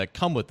variables that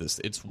come with this.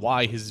 It's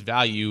why his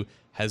value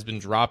has been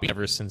dropping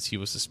ever since he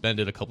was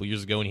suspended a couple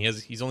years ago, and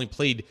he's only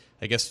played,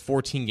 I guess,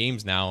 14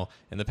 games now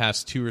in the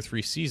past 2 or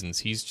 3 seasons.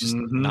 He's just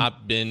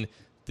not been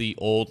the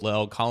old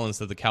La'el Collins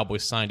that the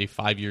Cowboys signed a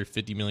 5-year,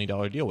 $50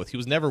 million deal with. He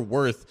was never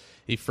worth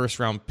a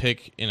first-round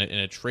pick in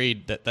a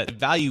trade. That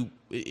value,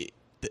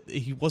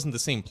 he wasn't the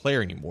same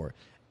player anymore.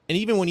 And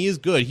even when he is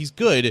good, he's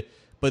good,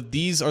 but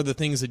these are the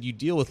things that you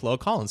deal with La'el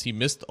Collins. He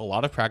missed a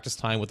lot of practice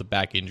time with a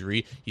back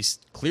injury. He's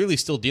clearly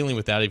still dealing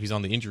with that if he's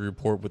on the injury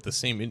report with the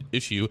same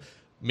issue.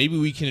 Maybe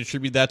we can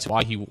attribute that to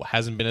why he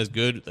hasn't been as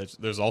good.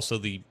 There's also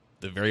the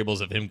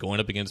variables of him going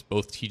up against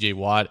both TJ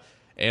Watt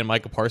and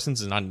Micah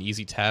Parsons is not an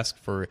easy task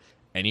for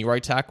any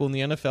right tackle in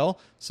the NFL.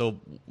 So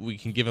we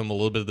can give him a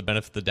little bit of the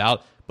benefit of the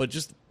doubt. But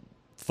just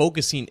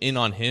focusing in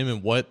on him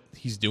and what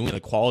he's doing,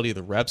 the quality of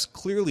the reps,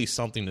 clearly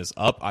something is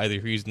up. Either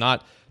he's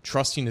not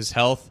trusting his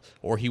health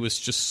or he was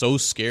just so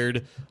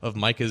scared of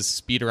Micah's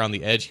speed around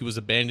the edge. He was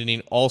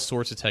abandoning all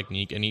sorts of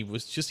technique, and he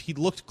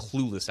looked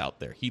clueless out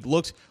there. He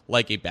looked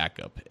like a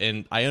backup.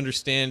 And I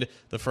understand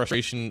the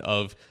frustration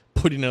of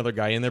putting another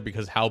guy in there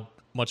because how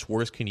much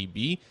worse can he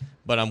be?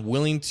 But I'm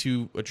willing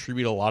to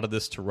attribute a lot of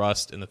this to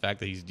rust and the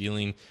fact that he's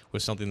dealing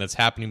with something that's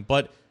happening.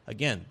 But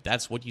again,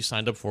 that's what you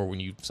signed up for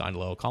when you signed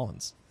La'el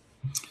Collins.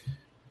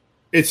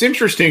 It's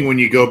interesting when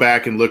you go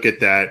back and look at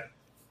that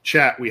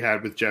chat we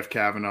had with Jeff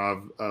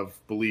Kavanaugh of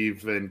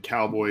Believe in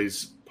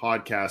Cowboys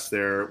podcast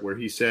there, where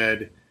he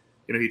said,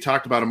 he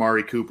talked about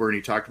Amari Cooper and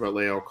he talked about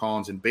La'el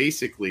Collins, and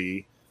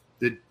basically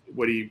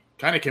what he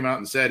kind of came out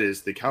and said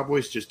is the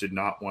Cowboys just did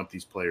not want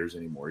these players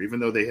anymore. Even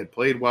though they had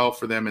played well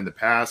for them in the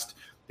past,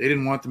 they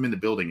didn't want them in the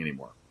building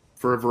anymore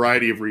for a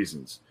variety of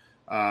reasons.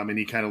 And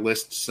he kind of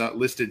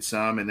listed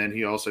some, and then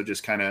he also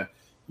just kind of,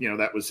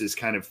 that was his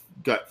kind of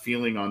gut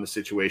feeling on the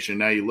situation.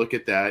 Now you look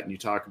at that and you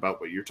talk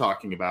about what you're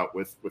talking about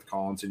with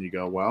Collins, and you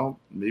go, well,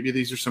 maybe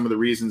these are some of the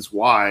reasons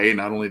why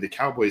not only the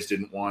Cowboys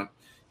didn't want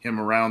him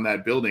around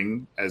that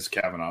building, as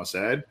Kavanaugh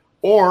said,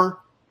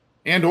 or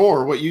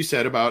what you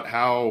said about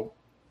how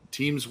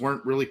teams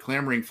weren't really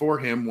clamoring for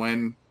him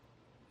when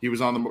he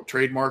was on the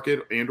trade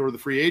market and or the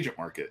free agent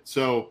market.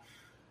 So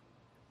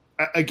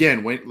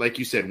again, like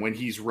you said, when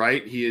he's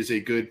right, he is a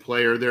good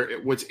player.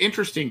 What's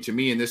interesting to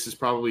me, and this is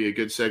probably a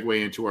good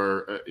segue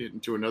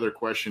into another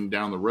question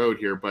down the road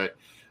here, but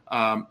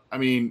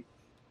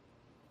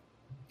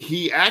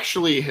he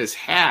actually has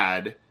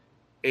had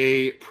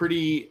a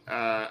pretty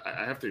I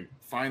have to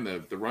find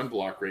the run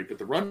block rate, but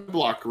the run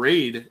block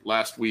grade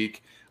last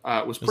week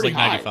was pretty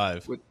like high.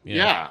 95.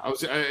 I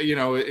was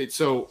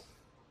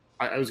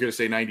I was going to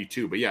say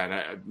 92, but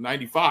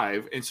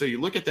 95. And so you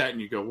look at that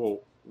and you go, well,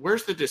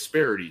 where's the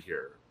disparity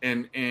here?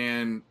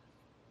 And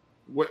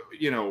what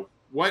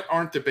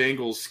aren't the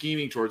Bengals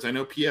scheming towards? I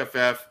know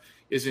PFF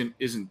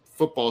isn't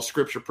football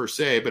scripture per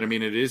se, but I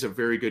mean, it is a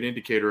very good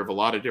indicator of a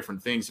lot of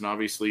different things. And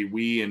obviously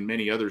we and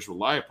many others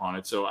rely upon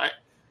it. So I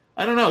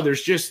don't know.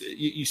 There's just,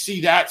 you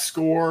see that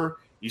score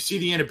you see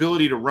the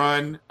inability to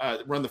run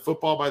the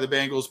football by the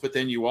Bengals, but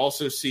then you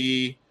also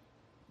see,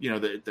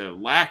 the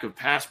lack of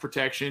pass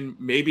protection.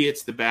 Maybe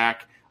it's the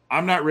back.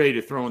 I'm not ready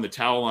to throw in the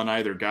towel on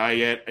either guy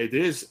yet. It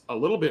is a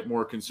little bit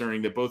more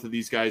concerning that both of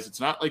these guys,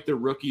 it's not like they're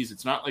rookies.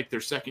 It's not like they're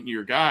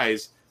second-year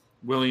guys,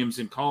 Williams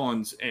and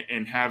Collins,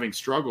 and having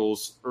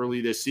struggles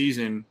early this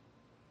season.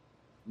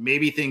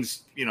 Maybe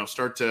things,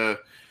 start to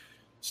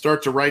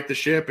right the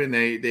ship, and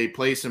they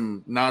play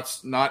some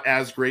not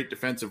as great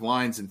defensive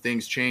lines, and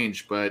things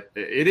change. But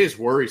it is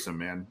worrisome,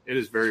 man. It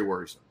is very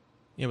worrisome.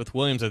 Yeah, with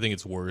Williams, I think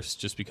it's worse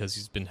just because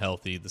he's been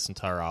healthy this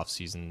entire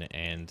offseason,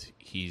 and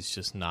he's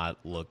just not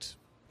looked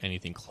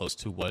anything close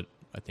to what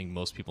I think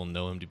most people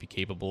know him to be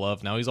capable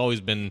of. Now, he's always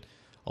been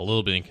a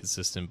little bit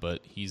inconsistent, but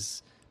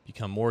he's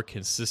become more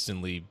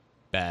consistently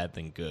bad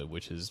than good,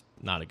 which is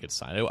not a good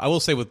sign. I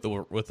will say with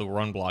the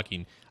run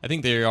blocking, I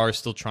think they are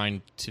still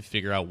trying to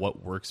figure out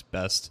what works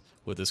best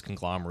with this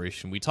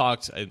conglomeration. We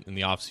talked in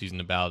the offseason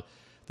about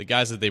the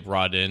guys that they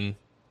brought in,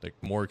 like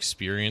more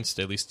experienced,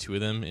 at least two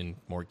of them, in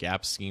more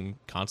gap scheme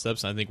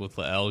concepts. And I think with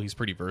Lael, he's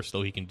pretty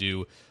versatile. He can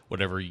do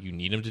whatever you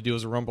need him to do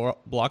as a run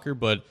blocker,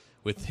 but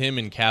with him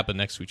and Kappa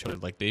next to each other,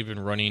 like they've been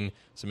running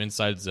some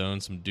inside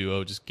zone, some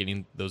duo, just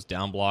getting those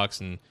down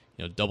blocks and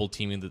double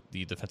teaming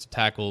the defensive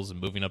tackles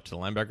and moving up to the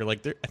linebacker.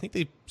 Like I think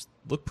they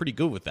look pretty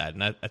good with that,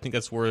 and I think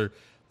that's where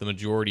the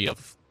majority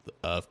of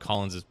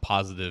Collins'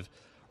 positive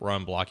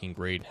run blocking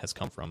grade has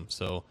come from.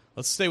 So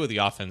let's stay with the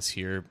offense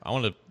here. I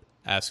want to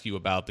ask you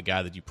about the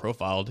guy that you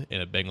profiled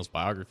in a Bengals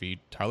biography,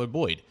 Tyler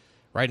Boyd.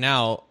 Right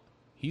now,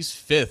 he's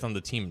fifth on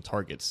the team in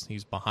targets.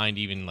 He's behind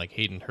even like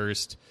Hayden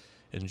Hurst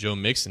and Joe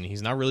Mixon.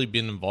 He's not really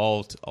been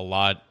involved a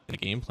lot in the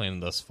game plan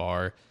thus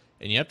far.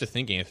 And you have to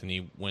think,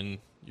 Anthony, when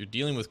you're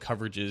dealing with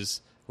coverages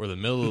where the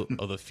middle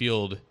of the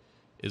field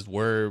is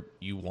where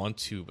you want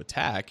to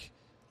attack,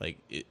 like,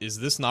 is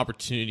this an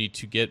opportunity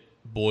to get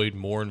Boyd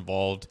more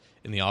involved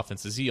in the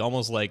offense? Is he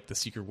almost like the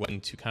secret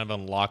weapon to kind of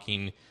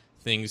unlocking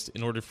things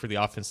in order for the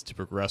offense to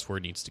progress where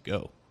it needs to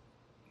go?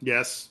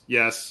 Yes.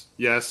 Yes.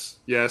 To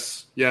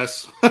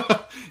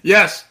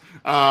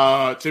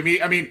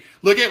me, I mean,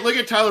 look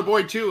at Tyler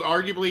Boyd too.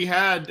 Arguably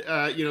had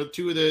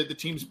two of the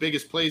team's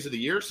biggest plays of the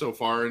year so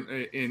far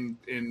in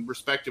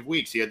respective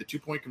weeks. He had the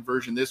 2-point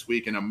conversion this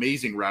week, an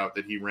amazing route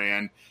that he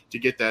ran to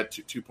get that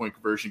 2-point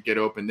conversion, get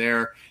open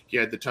there. He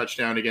had the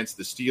touchdown against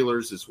the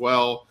Steelers as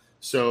well.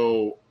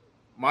 So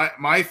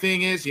my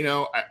thing is,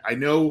 I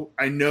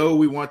know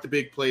we want the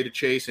big play to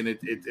chase, and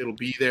it'll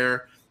be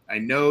there. I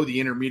know the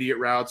intermediate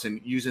routes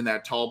and using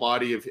that tall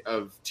body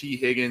of T.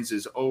 Higgins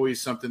is always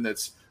something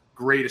that's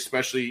great,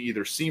 especially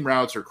either seam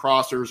routes or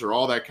crossers or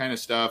all that kind of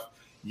stuff.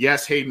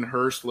 Yes, Hayden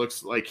Hurst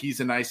looks like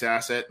he's a nice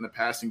asset in the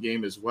passing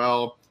game as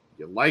well.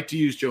 You like to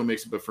use Joe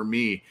Mixon, but for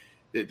me,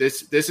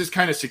 this is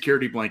kind of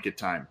security blanket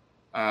time.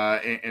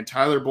 And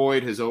Tyler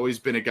Boyd has always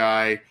been a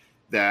guy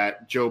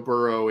that Joe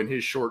Burrow in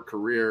his short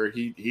career,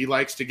 he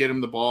likes to get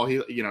him the ball.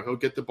 He'll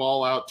get the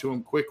ball out to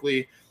him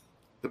quickly.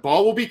 The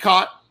ball will be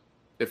caught.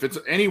 If it's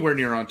anywhere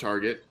near on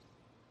target,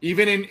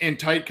 even in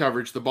tight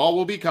coverage, the ball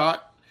will be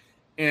caught.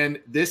 And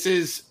this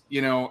is,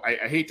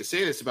 I hate to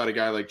say this about a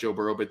guy like Joe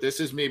Burrow, but this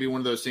is maybe one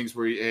of those things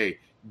where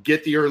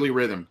get the early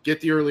rhythm,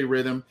 get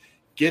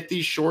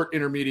these short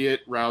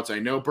intermediate routes. I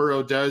know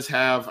Burrow does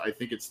have, I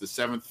think it's the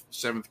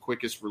seventh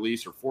quickest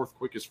release or fourth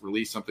quickest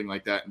release, something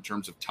like that in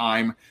terms of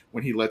time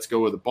when he lets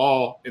go of the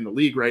ball in the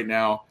league right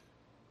now.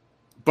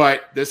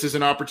 But this is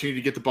an opportunity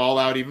to get the ball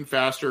out even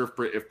faster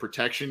if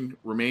protection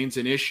remains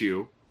an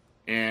issue.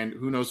 And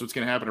who knows what's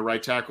going to happen to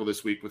right tackle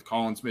this week with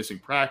Collins missing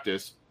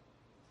practice.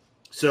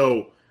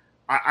 So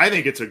I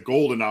think it's a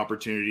golden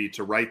opportunity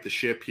to right the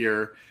ship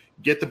here,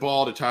 get the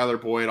ball to Tyler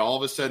Boyd. All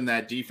of a sudden,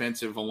 that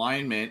defensive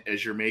alignment,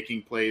 as you're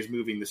making plays,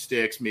 moving the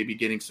sticks, maybe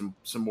getting some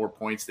more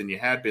points than you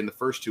had been the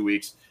first 2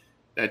 weeks,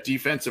 that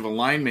defensive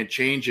alignment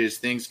changes,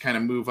 things kind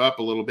of move up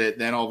a little bit.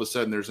 Then all of a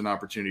sudden, there's an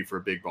opportunity for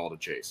a big ball to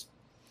chase.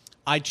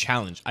 I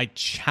challenge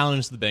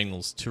the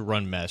Bengals to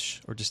run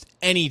mesh or just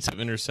any type of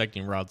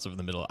intersecting routes over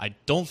the middle. I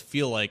don't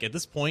feel like at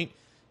this point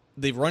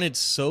they've run it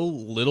so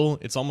little.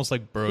 It's almost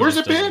like Burrow Where's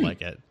just it doesn't been?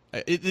 like it.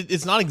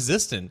 It's not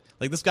existent.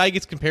 Like, this guy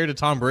gets compared to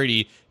Tom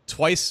Brady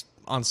twice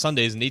on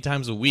Sundays and 8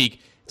 times a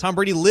week. Tom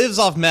Brady lives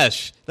off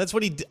mesh. That's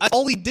what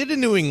all he did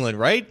in New England,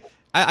 right?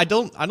 I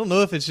don't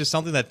know if it's just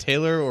something that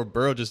Taylor or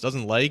Burrow just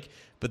doesn't like,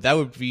 but that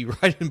would be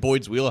right in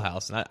Boyd's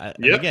wheelhouse.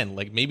 And again,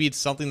 like, maybe it's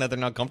something that they're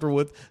not comfortable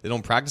with. They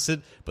don't practice it,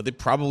 but they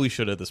probably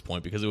should at this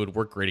point because it would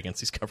work great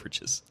against these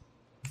coverages.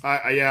 I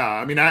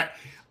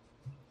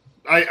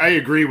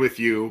agree with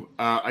you.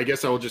 I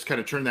guess I will just kind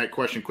of turn that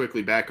question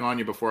quickly back on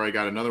you before I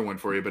got another one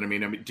for you. But I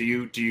mean, do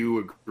you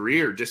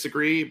agree or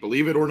disagree,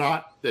 believe it or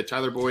not, that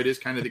Tyler Boyd is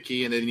kind of the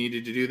key and they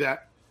needed to do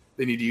that?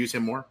 They need to use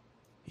him more?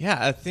 Yeah,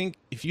 I think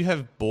if you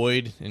have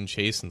Boyd and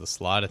Chase in the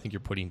slot, I think you're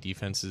putting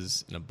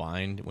defenses in a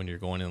bind when you're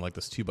going in like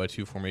those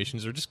 2x2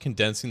 formations, or just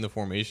condensing the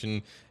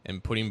formation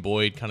and putting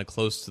Boyd kind of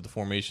close to the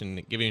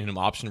formation, giving him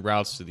option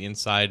routes to the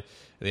inside,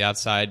 the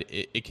outside.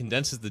 It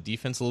condenses the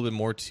defense a little bit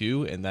more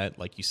too, and that,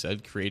 like you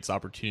said, creates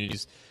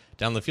opportunities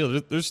down the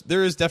field.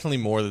 There is definitely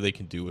more that they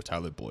can do with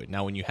Tyler Boyd.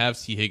 Now, when you have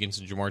T. Higgins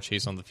and Jamar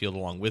Chase on the field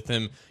along with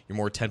him, you're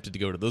more tempted to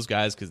go to those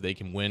guys because they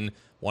can win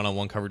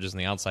one-on-one coverages on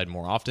the outside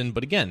more often.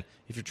 But again,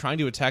 if you're trying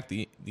to attack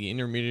the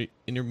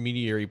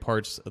intermediary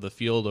parts of the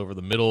field over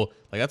the middle,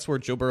 like that's where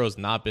Joe Burrow has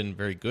not been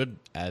very good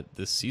at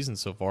this season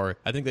so far.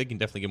 I think they can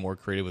definitely get more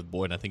creative with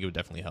Boyd, and I think it would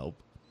definitely help.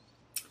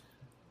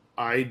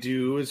 I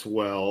do as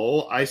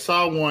well. I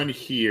saw one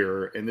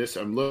here, and this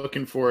I'm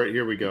looking for it.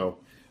 Here we go.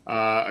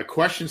 A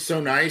question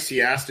so nice,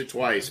 he asked it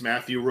twice.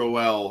 Matthew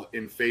Rowell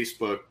in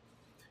Facebook.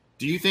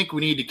 Do you think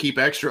we need to keep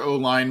extra O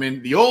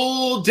linemen, the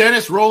old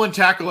Dennis Roland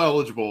tackle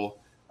eligible,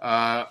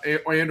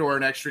 and or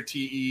an extra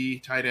TE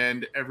tight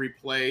end every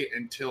play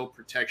until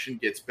protection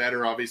gets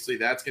better? Obviously,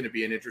 that's going to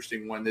be an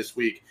interesting one this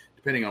week,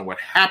 depending on what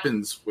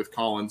happens with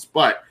Collins.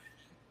 But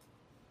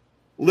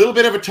a little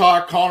bit of a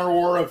talk. Connor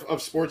Orr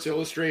of Sports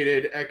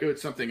Illustrated echoed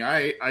something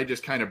I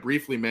just kind of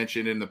briefly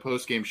mentioned in the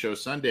postgame show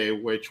Sunday,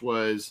 which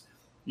was,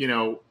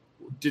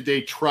 did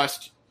they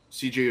trust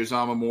CJ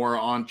Uzomah more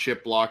on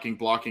chip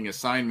blocking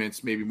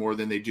assignments, maybe more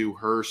than they do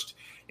Hurst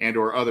and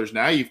or others?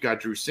 Now you've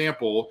got Drew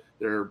Sample,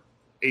 their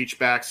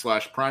H-back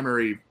 /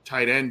 primary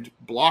tight end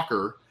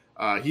blocker.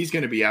 He's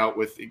going to be out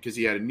because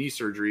he had a knee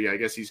surgery. I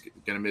guess he's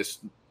going to miss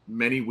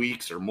many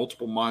weeks or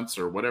multiple months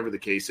or whatever the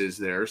case is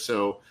there.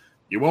 So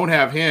you won't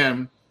have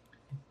him.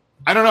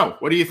 I don't know.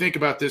 What do you think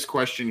about this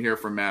question here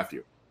from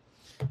Matthew?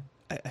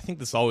 I think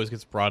this always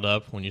gets brought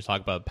up when you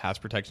talk about pass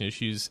protection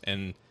issues,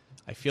 and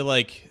I feel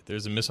like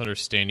there's a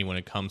misunderstanding when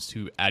it comes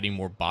to adding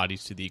more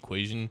bodies to the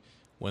equation.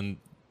 When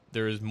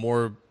there is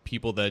more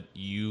people that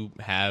you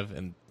have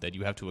and that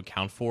you have to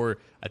account for,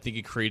 I think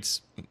it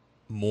creates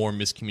more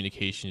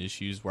miscommunication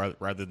issues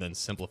rather than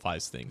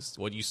simplifies things.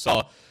 What you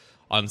saw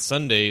on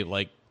Sunday,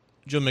 like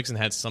Joe Mixon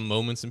had some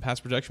moments in pass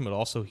protection, but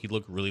also he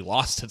looked really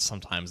lost at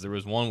sometimes. There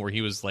was one where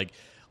he was like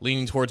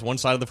leaning towards one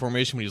side of the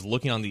formation when he was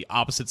looking on the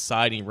opposite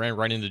side, and he ran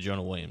right into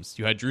Jonah Williams.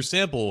 You had Drew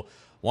Sample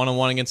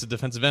one-on-one against a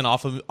defensive end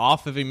off of a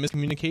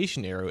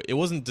miscommunication error. It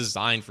wasn't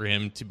designed for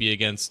him to be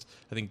against,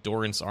 I think,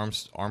 Dorrance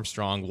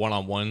Armstrong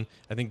one-on-one.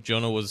 I think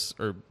Jonah or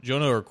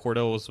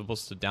Cordell was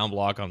supposed to down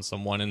block on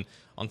someone, and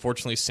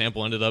unfortunately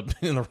Sample ended up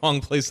in the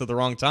wrong place at the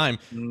wrong time.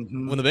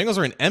 Mm-hmm. When the Bengals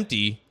are in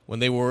empty, when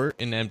they were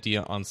in empty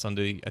on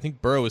Sunday, I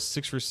think Burrow was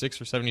 6 for 6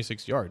 for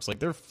 76 yards. Like,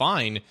 they're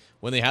fine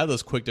when they have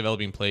those quick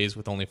developing plays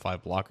with only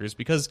 5 blockers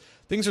because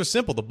things are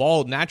simple. The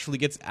ball naturally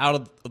gets out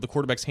of the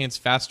quarterback's hands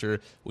faster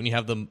when you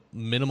have the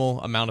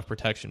minimal amount of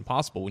protection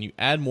possible. When you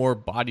add more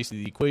bodies to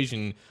the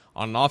equation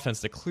on an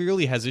offense that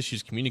clearly has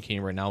issues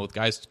communicating right now with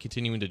guys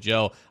continuing to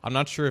gel, I'm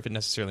not sure if it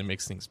necessarily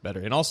makes things better.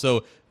 And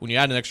also, when you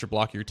add an extra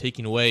blocker, you're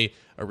taking away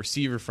a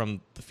receiver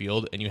from the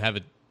field, and you have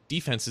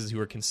defenses who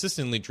are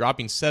consistently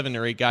dropping 7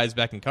 or 8 guys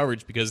back in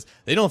coverage because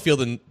they don't feel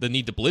the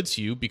need to blitz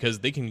you because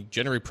they can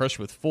generate pressure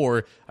with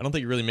 4. I don't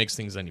think it really makes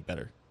things any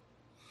better.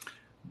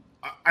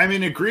 I'm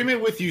in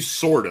agreement with you,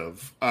 sort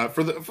of.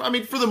 For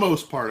the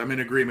most part, I'm in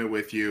agreement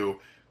with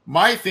you.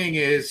 My thing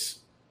is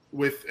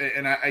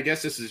and I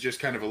guess this is just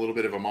kind of a little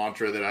bit of a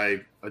mantra that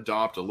I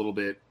adopt a little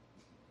bit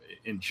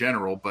in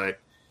general, but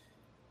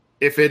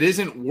if it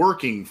isn't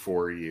working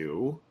for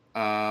you,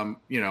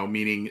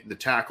 meaning the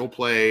tackle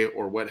play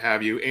or what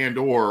have you, and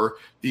or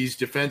these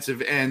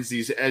defensive ends,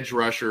 these edge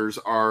rushers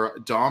are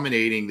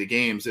dominating the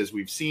games as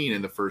we've seen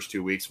in the first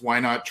 2 weeks. Why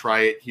not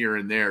try it here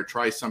and there?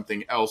 Try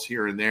something else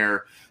here and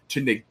there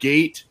to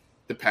negate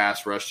the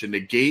pass rush, to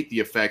negate the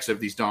effects of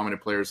these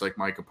dominant players like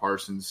Micah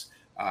Parsons.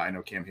 I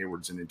know Cam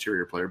Hayward's an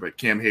interior player, but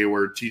Cam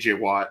Hayward, TJ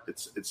Watt,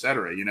 et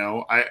cetera.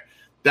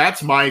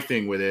 That's my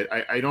thing with it.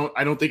 I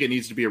don't think it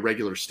needs to be a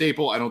regular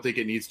staple. I don't think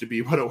it needs to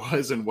be what it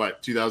was in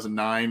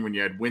 2009 when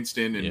you had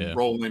Winston and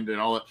Roland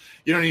and all that.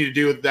 You don't need to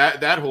do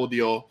that whole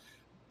deal.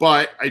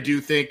 But I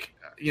do think,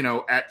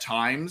 at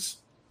times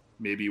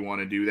maybe you want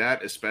to do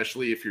that,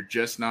 especially if you're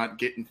just not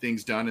getting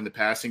things done in the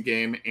passing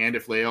game. And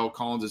if La'el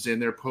Collins is in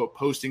there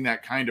posting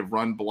that kind of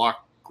run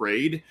block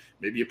grade,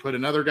 maybe you put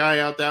another guy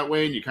out that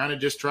way and you kind of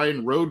just try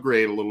and road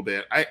grade a little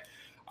bit. I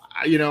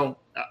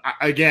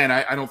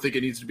don't think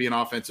it needs to be an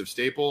offensive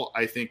staple.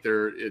 I think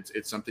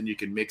it's something you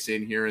can mix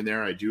in here and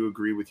there. I do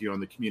agree with you on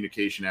the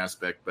communication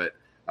aspect, but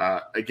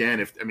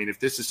if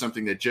this is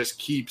something that just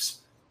keeps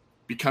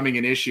becoming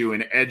an issue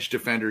and edge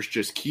defenders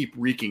just keep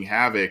wreaking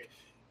havoc,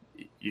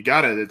 you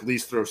got to at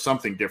least throw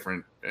something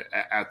different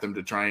at them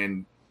to try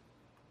and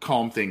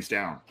calm things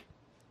down.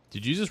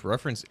 Did you just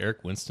reference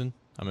Eric Winston?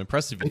 I'm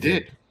impressed if you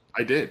did.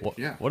 I did.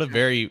 What a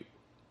very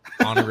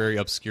honorary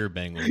obscure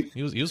Bengal.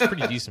 He was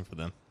pretty decent for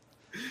them.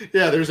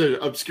 Yeah, there's an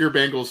obscure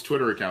Bengals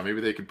Twitter account.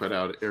 Maybe they could put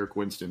out Eric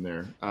Winston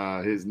there.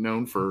 He's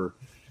known for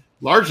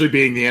largely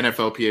being the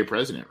NFLPA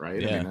president,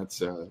 right? Yeah. I mean,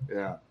 that's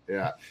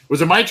yeah.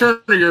 Was it my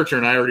turn or your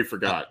turn? I already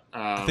forgot.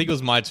 I think it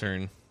was my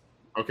turn.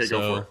 Okay,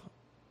 go for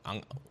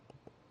it.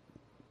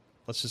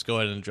 Let's just go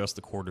ahead and address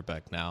the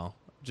quarterback now.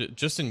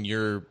 Just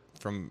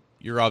from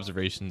your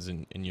observations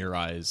in your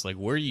eyes, like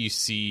where do you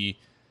see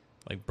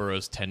like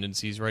Burrow's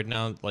tendencies right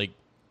now? Like,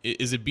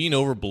 is it being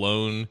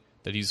overblown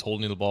that he's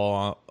holding the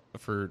ball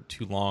for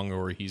too long,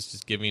 or he's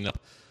just giving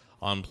up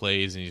on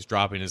plays and he's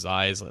dropping his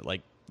eyes.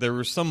 Like there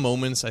were some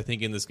moments I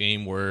think in this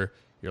game where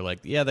you're like,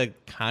 yeah,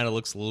 that kind of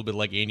looks a little bit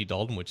like Andy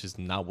Dalton, which is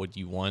not what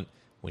you want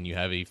when you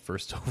have a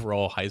first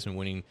overall Heisman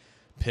winning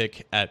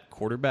pick at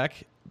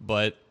quarterback.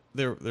 But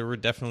there were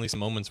definitely some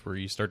moments where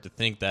you start to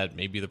think that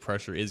maybe the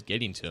pressure is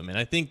getting to him. And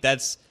I think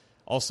that's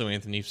also,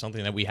 Anthony,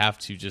 something that we have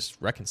to just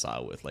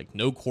reconcile with. Like,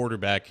 no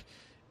quarterback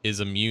is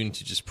immune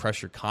to just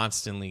pressure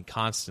constantly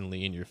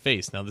in your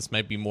face. Now, this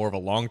might be more of a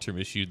long-term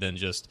issue than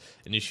just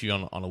an issue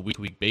on a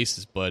week-to-week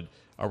basis, but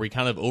are we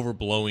kind of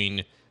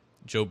overblowing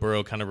Joe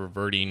Burrow kind of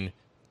reverting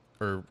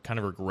or kind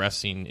of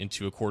regressing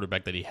into a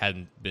quarterback that he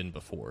hadn't been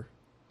before?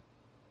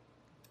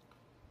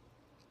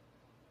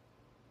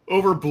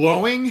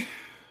 Overblowing?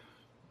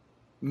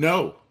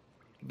 No,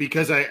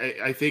 because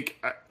I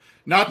think,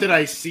 not that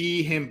I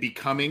see him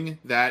becoming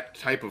that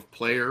type of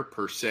player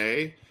per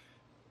se,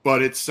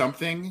 but it's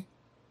something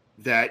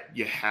that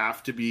you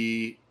have to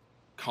be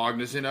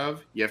cognizant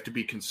of. You have to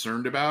be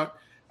concerned about.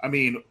 I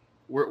mean,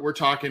 we're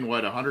talking,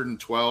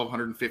 112,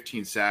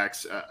 115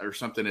 sacks or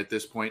something at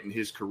this point in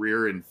his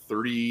career in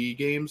 32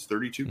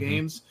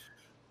 games.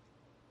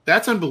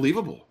 That's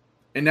unbelievable.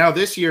 And now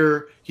this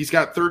year, he's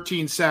got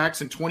 13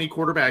 sacks and 20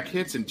 quarterback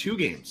hits in 2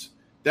 games.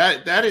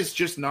 That is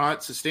just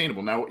not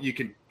sustainable. Now, you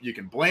can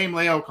blame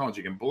La'el Collins,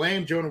 you can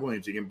blame Jonah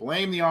Williams, you can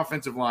blame the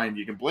offensive line,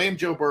 you can blame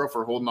Joe Burrow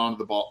for holding on to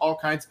the ball, all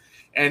kinds.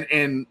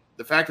 And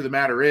the fact of the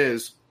matter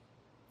is,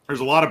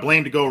 there's a lot of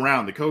blame to go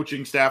around, the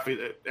coaching staff,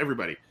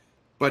 everybody.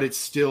 But it's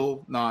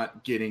still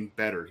not getting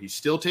better. He's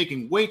still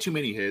taking way too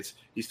many hits.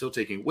 He's still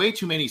taking way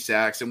too many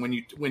sacks. And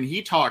when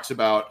he talks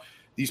about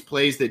these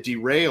plays that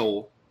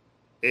derail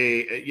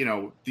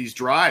these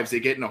drives, they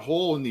get in a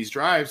hole in these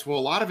drives. Well,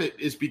 a lot of it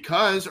is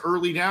because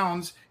early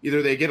downs,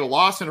 either they get a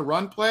loss in a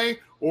run play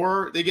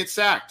or they get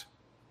sacked,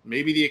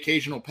 maybe the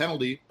occasional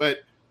penalty. But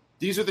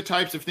these are the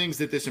types of things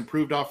that this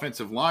improved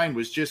offensive line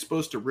was just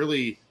supposed to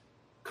really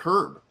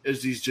curb,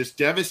 as these just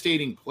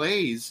devastating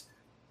plays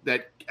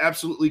that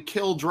absolutely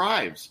kill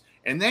drives.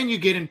 And then you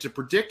get into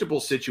predictable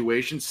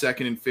situations,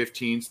 2nd and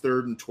 15s,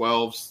 3rd and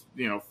 12s,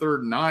 3rd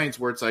and 9s,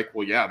 where it's like,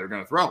 well, yeah, they're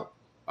going to throw.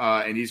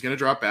 And he's going to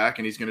drop back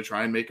and he's going to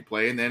try and make a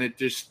play. And then it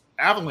just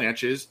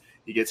avalanches.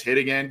 He gets hit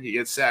again. He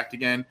gets sacked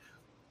again.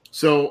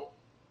 So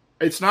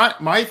it's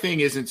not, my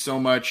thing isn't so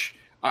much,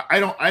 I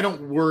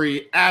don't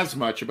worry as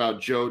much about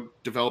Joe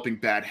developing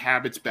bad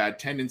habits, bad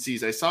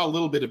tendencies. I saw a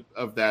little bit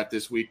of that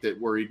this week that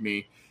worried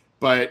me.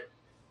 But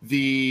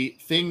the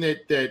thing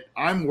that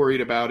I'm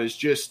worried about is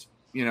just,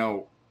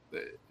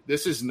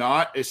 this is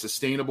not a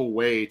sustainable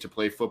way to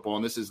play football.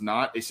 And this is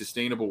not a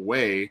sustainable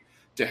way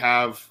to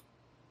have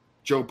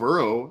Joe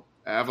Burrow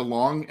have a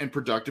long and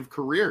productive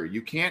career.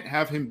 You can't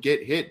have him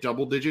get hit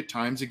double-digit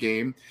times a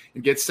game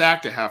and get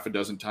sacked a half a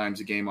dozen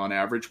times a game on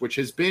average, which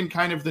has been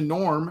kind of the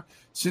norm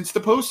since the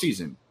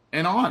postseason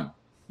and on.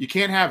 You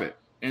can't have it.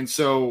 And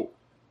so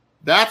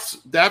that's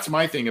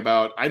my thing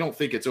about, I don't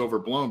think it's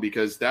overblown,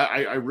 because that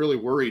I really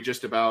worry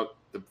just about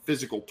the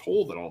physical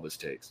toll that all this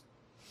takes.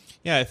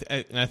 Yeah,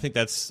 and I think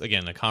that's,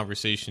 again, a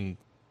conversation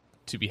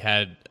to be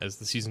had as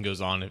the season goes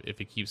on, if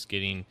it keeps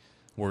getting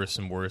worse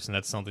and worse, and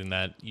that's something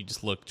that you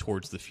just look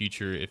towards the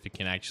future if it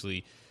can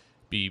actually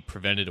be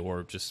prevented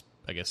or just,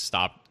 I guess,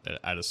 stopped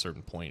at a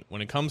certain point.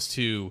 When it comes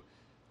to,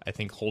 I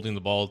think, holding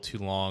the ball too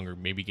long or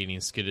maybe getting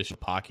skittish in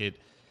the pocket,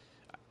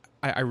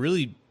 I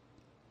really,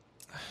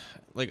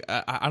 like,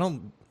 I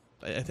don't,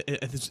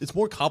 it's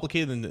more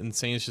complicated than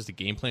saying it's just a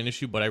game plan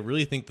issue, but I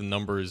really think the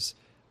numbers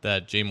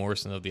that Jay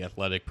Morrison of The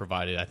Athletic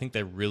provided, I think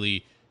that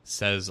really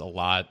says a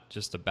lot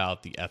just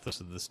about the ethos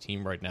of this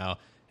team right now,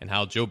 and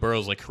how Joe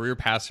Burrow's career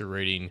passer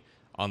rating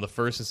on the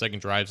first and second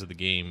drives of the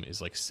game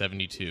is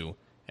 72,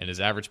 and his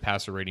average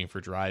passer rating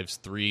for drives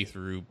 3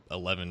 through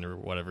 11 or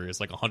whatever is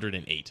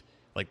 108.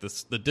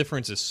 The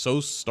difference is so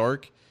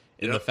stark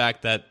in the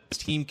fact that this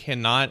team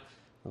cannot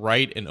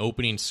write an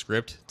opening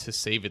script to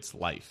save its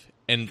life.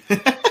 And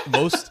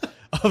most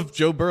of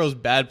Joe Burrow's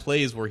bad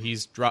plays where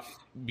he's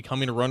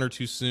becoming a runner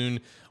too soon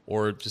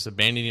or just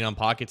abandoning on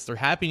pockets, they're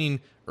happening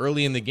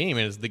early in the game.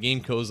 And as the game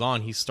goes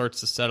on, he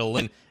starts to settle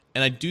in.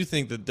 And I do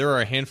think that there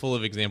are a handful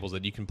of examples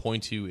that you can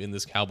point to in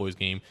this Cowboys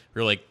game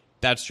where you're like,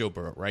 that's Joe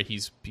Burrow, right?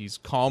 He's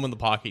calm in the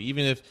pocket.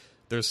 Even if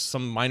there's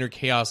some minor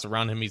chaos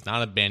around him, he's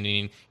not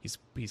abandoning. He's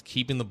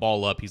keeping the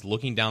ball up. He's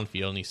looking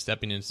downfield, and he's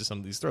stepping into some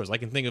of these throws. I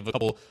can think of a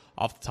couple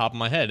off the top of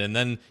my head. And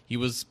then he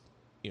was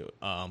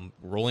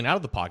rolling out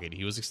of the pocket.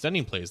 He was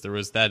extending plays. There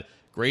was that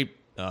great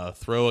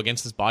throw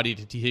against his body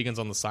to T. Higgins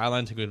on the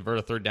sideline to convert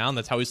a third down.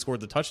 That's how he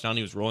scored the touchdown.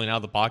 He was rolling out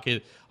of the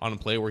pocket on a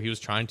play where he was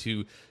trying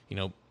to,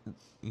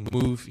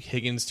 move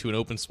Higgins to an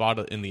open spot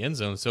in the end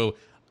zone. So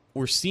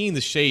we're seeing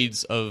the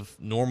shades of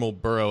normal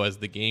Burrow as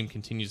the game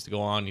continues to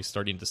go on. He's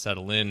starting to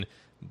settle in.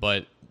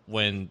 But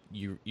when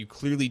you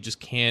clearly just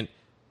can't,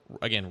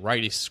 again,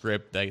 write a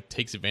script that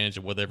takes advantage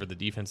of whatever the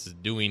defense is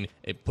doing,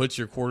 it puts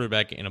your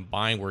quarterback in a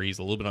bind where he's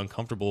a little bit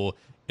uncomfortable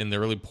in the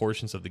early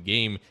portions of the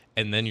game,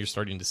 and then you're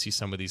starting to see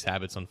some of these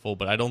habits unfold.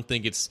 But I don't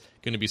think it's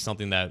going to be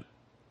something that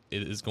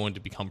is going to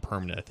become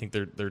permanent. I think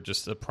they're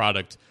just a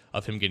product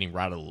of him getting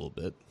rattled a little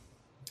bit.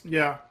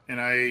 Yeah,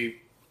 and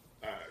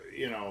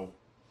you know,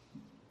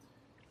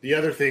 the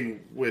other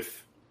thing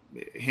with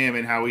him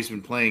and how he's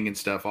been playing and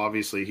stuff,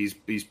 obviously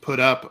he's put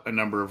up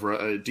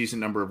a decent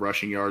number of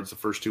rushing yards the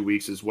first 2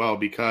 weeks as well,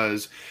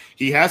 because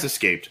he has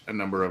escaped a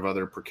number of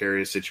other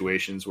precarious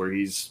situations where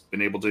he's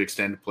been able to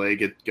extend play,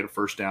 get a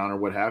first down or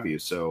what have you.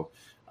 So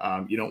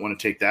you don't want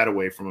to take that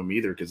away from him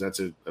either, because that's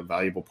a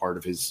valuable part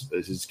of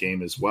his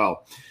game as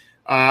well.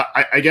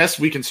 I guess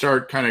we can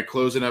start kind of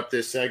closing up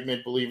this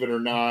segment, believe it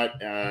or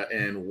not,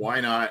 and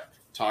why not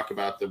talk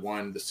about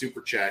the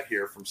super chat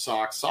here from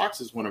Sox. Sox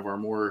is one of our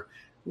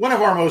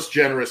most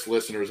generous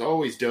listeners,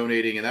 always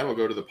donating, and that will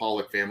go to the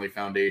Pollock Family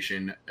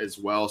Foundation as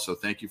well. So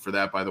thank you for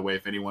that, by the way.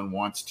 If anyone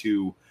wants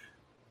to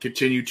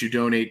continue to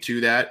donate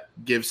to that,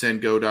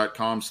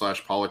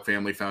 givesendgo.com/Pollock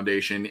Family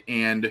Foundation.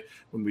 And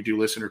when we do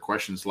listener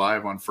questions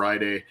live on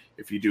Friday,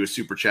 if you do a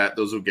super chat,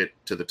 those will get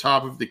to the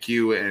top of the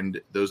queue,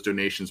 and those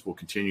donations will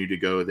continue to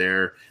go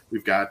there.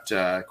 We've got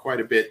quite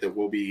a bit that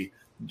will be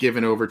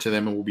given over to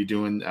them, and we'll be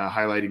doing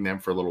highlighting them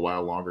for a little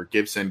while longer.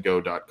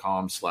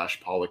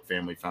 givesendgo.com/Pollock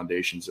Family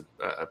Foundations.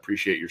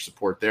 Appreciate your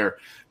support there.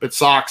 But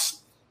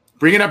Sox,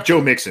 bringing up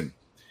Joe Mixon.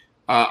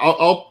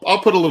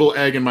 I'll put a little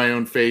egg in my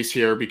own face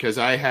here, because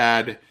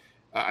I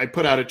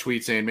put out a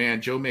tweet saying,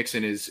 man, Joe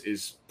Mixon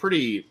is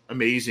pretty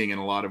amazing in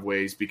a lot of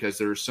ways, because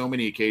there are so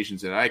many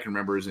occasions that I can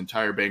remember his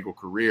entire Bengal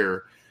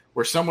career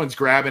where someone's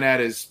diving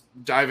at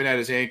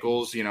his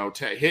ankles,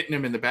 hitting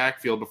him in the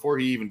backfield before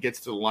he even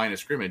gets to the line of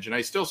scrimmage. And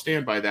I still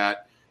stand by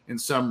that in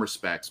some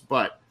respects.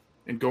 But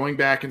in going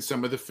back in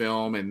some of the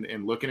film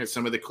and looking at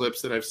some of the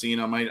clips that I've seen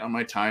on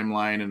my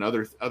timeline and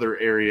other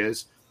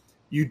areas,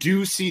 you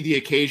do see the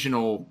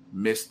occasional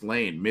missed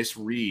lane,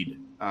 misread.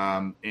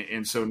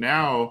 And so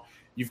now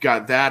you've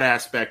got that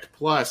aspect,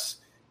 plus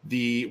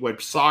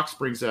what Sox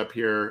brings up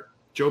here.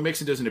 Joe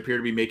Mixon doesn't appear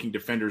to be making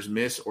defenders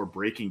miss or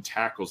breaking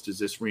tackles. Does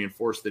this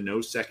reinforce the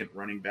no second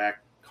running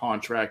back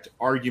contract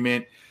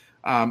argument?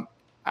 I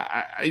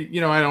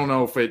don't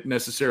know if it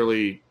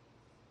necessarily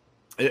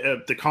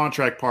the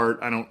contract part.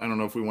 I don't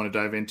know if we want to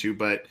dive into,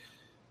 but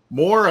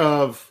more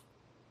of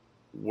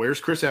where's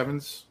Chris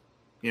Evans?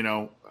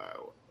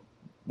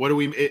 What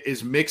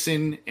is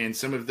Mixon and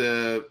some of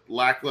the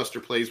lackluster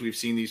plays we've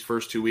seen these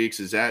first 2 weeks?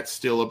 Is that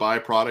still a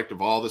byproduct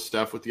of all the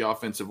stuff with the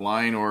offensive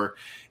line, or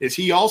is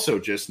he also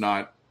just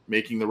not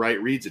making the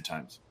right reads at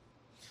times?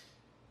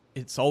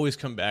 It's always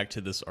come back to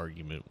this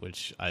argument,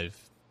 which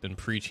I've been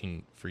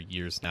preaching for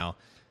years now.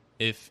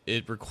 If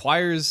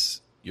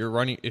your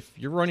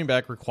running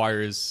back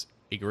requires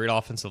a great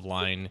offensive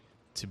line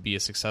to be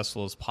as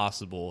successful as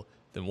possible,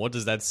 then what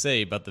does that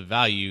say about the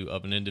value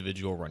of an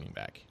individual running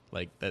back?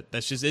 Like that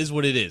just is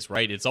what it is,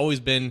 right? It's always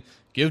been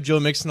give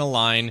Joe Mixon a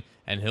line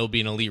and he'll be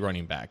an elite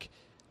running back.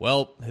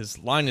 Well, his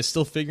line is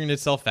still figuring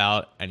itself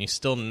out, and he's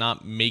still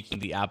not making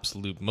the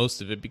absolute most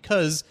of it,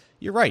 because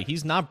you're right,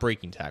 he's not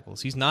breaking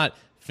tackles. He's not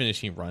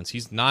finishing runs.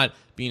 He's not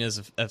being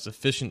as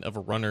efficient of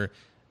a runner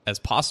as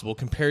possible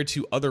compared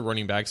to other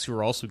running backs who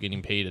are also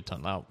getting paid a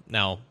ton.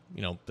 Now,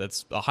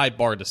 that's a high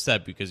bar to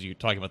set, because you're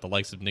talking about the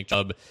likes of Nick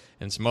Chubb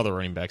and some other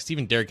running backs.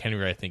 Even Derrick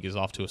Henry, I think, is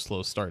off to a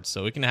slow start.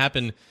 So it can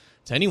happen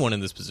to anyone in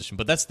this position,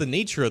 but that's the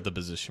nature of the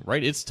position,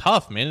 right? It's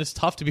tough, man. It's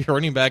tough to be a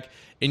running back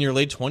in your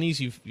late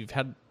 20s.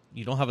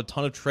 You don't have a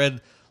ton of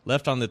tread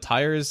left on the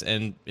tires,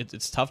 and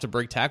it's tough to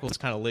break tackles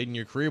kind of late in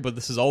your career, but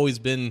this has always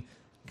been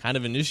kind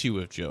of an issue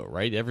with Joe,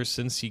 right? Ever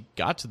since he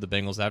got to the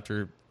Bengals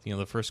after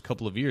the first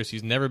couple of years,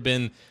 he's never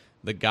been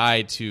the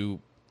guy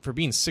for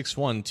being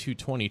 6'1",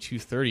 220,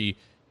 230,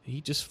 he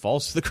just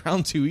falls to the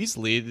ground too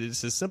easily.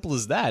 It's as simple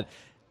as that.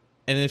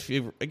 And if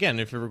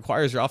it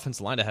requires your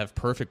offensive line to have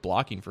perfect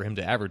blocking for him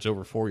to average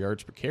over 4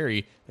 yards per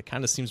carry, that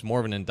kind of seems more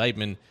of an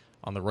indictment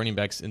on the running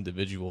back's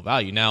individual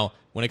value. Now,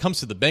 when it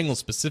comes to the Bengals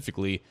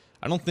specifically,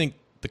 I don't think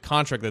the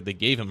contract that they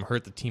gave him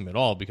hurt the team at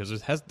all,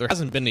 because there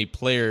hasn't been a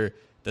player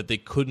that they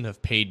couldn't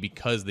have paid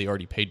because they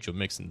already paid Joe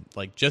Mixon.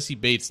 Like, Jesse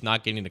Bates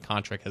not getting the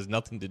contract has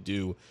nothing to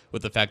do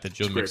with the fact that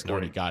Joe Mixon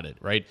already got it,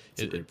 right?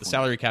 The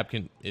salary cap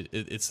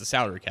it's the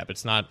salary cap.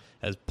 It's not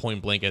as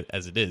point blank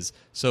as it is.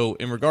 So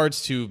in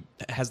regards to,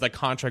 has that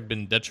contract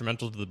been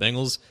detrimental to the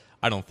Bengals?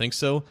 I don't think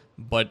so.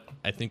 But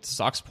I think to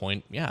Sock's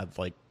point, yeah,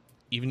 like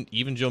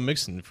even Joe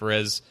Mixon, for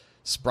as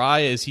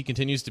spry as he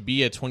continues to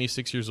be at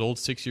 26 years old,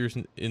 6 years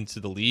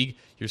into the league,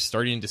 you're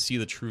starting to see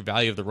the true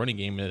value of the running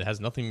game, and it has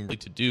nothing really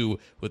to do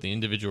with the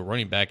individual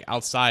running back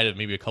outside of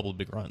maybe a couple of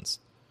big runs.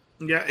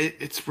 Yeah,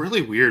 it's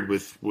really weird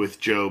with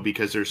Joe,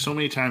 because there's so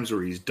many times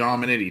where he's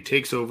dominant, he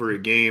takes over a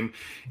game,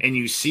 and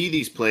you see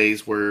these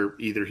plays where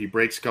either he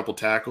breaks a couple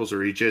tackles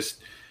or he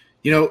just,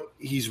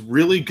 he's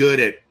really good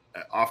at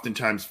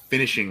oftentimes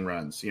finishing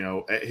runs.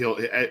 He'll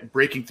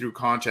breaking through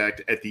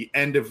contact at the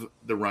end of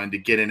the run to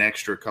get an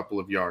extra couple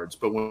of yards.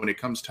 But when it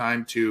comes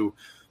time to,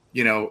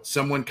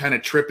 someone kind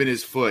of tripping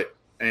his foot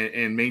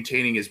and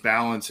maintaining his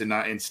balance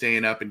and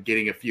staying up and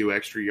getting a few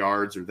extra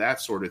yards or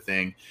that sort of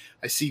thing,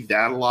 I see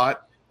that a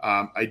lot.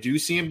 I do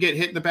see him get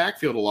hit in the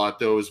backfield a lot,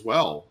 though, as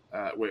well,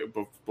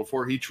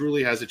 before he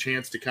truly has a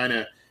chance to kind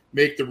of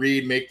make the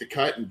read, make the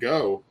cut, and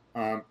go.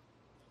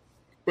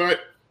 But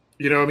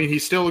I mean,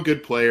 he's still a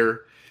good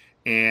player,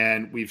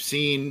 and we've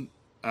seen,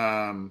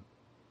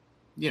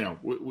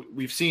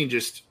 we've seen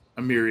just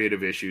a myriad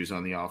of issues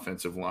on the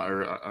offensive line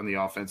or on the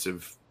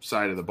offensive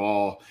side of the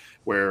ball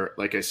where,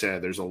 like I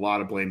said, there's a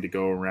lot of blame to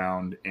go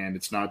around, and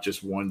it's not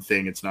just one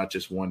thing. It's not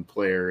just one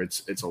player.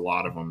 It's a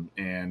lot of them.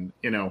 And,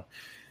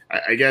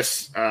 I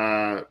guess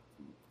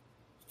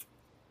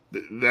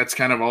that's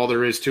kind of all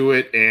there is to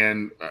it.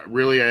 And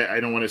really, I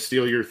don't want to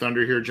steal your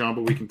thunder here, John,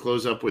 but we can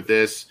close up with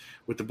this,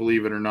 with the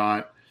believe it or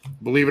not,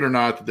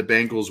 that the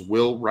Bengals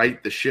will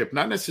right the ship.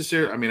 Not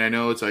necessarily. I mean, I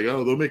know it's like,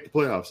 oh, they'll make the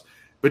playoffs,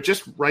 but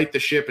just right the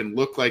ship and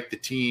look like the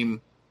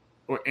team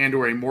or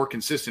a more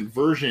consistent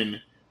version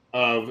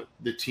of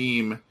the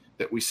team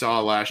that we saw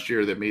last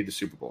year that made the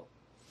Super Bowl.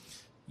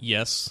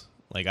 Yes.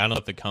 Like, I don't know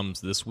if it comes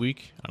this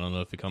week. I don't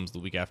know if it comes the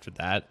week after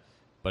that.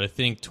 But I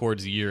think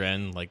towards the year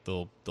end, like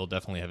they'll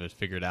definitely have it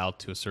figured out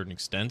to a certain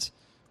extent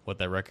what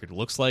that record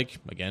looks like.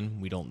 Again,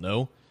 we don't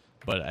know.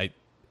 But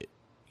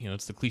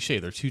it's the cliche.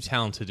 They're too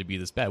talented to be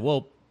this bad.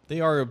 Well, they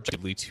are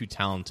objectively too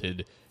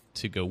talented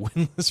to go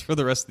winless for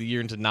the rest of the year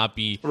and to not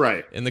be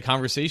right in the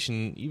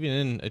conversation, even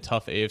in a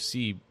tough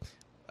AFC.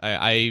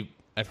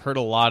 I've heard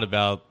a lot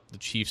about the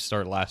Chiefs'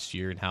 start last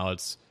year and how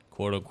it's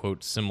quote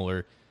unquote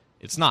similar.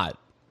 It's not.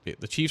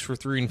 The Chiefs were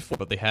 3-4,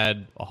 but they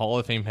had a Hall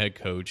of Fame head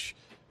coach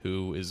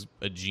who is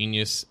a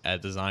genius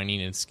at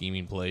designing and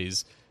scheming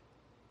plays.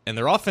 And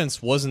their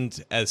offense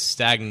wasn't as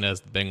stagnant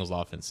as the Bengals'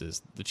 offense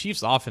is. The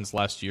Chiefs' offense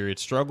last year, it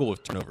struggled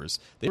with turnovers.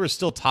 They were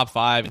still top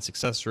 5 in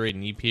success rate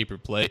and EPA per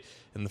play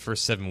in the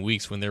first 7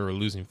 weeks when they were a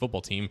losing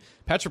football team.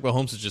 Patrick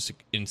Mahomes is just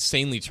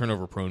insanely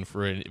turnover prone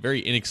for a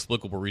very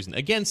inexplicable reason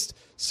against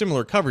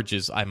similar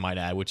coverages, I might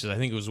add, which is I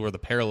think it was where the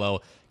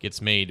parallel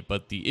gets made.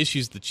 But the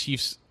issues the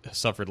Chiefs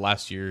suffered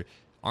last year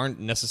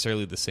aren't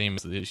necessarily the same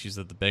as the issues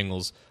that the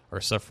Bengals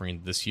are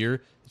suffering this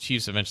year. The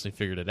Chiefs eventually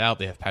figured it out.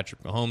 They have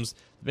Patrick Mahomes.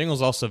 The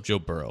Bengals also have Joe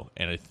Burrow.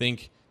 And I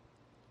think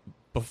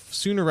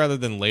sooner rather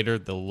than later,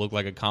 they'll look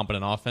like a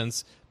competent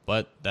offense,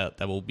 but that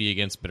will be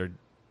against better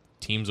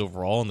teams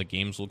overall, and the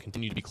games will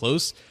continue to be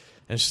close.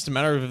 And it's just a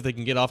matter of if they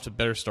can get off to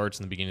better starts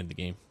in the beginning of the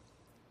game.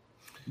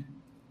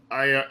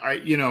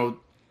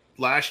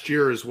 Last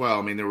year as well,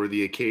 I mean, there were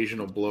the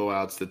occasional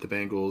blowouts that the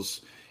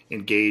Bengals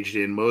engaged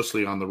in,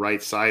 mostly on the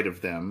right side of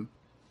them.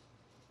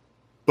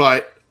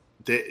 But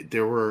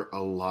there were a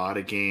lot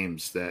of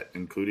games that,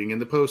 including in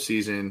the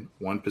postseason,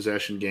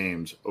 one-possession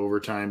games,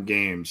 overtime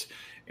games,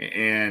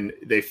 and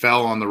they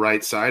fell on the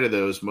right side of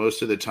those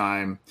most of the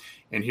time.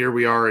 And here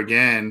we are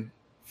again,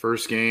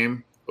 first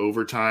game,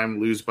 overtime,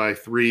 lose by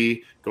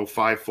 3, go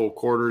 5 full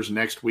quarters.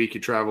 Next week you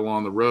travel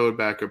on the road,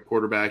 backup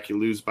quarterback, you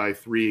lose by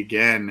 3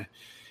 again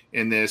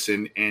in this.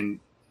 And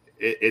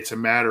it's a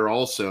matter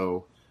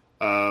also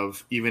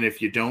of, even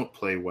if you don't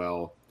play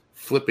well,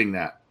 flipping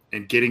that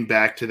and getting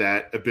back to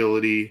that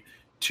ability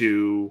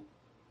to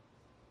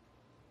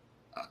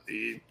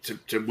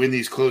win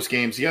these close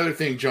games. The other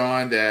thing,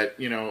 John, that,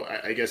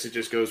 I guess it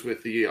just goes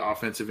with the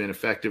offensive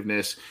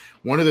ineffectiveness.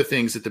 One of the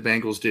things that the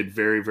Bengals did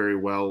very, very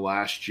well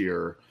last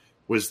year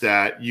was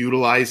that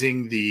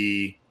utilizing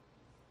the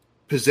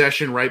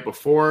possession right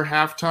before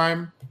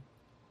halftime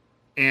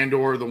and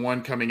or the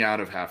one coming out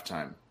of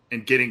halftime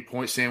and getting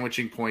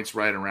sandwiching points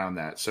right around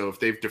that. So if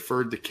they've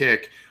deferred the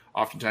kick,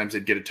 oftentimes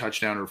they'd get a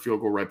touchdown or a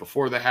field goal right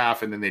before the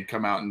half, and then they'd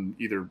come out and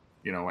either,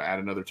 add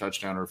another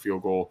touchdown or a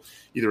field goal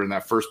either in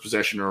that first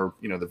possession or,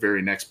 the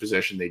very next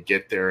possession they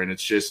get there. And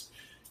it's just,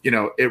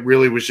 it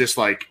really was just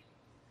like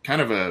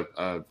kind of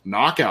a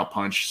knockout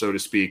punch, so to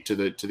speak, to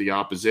the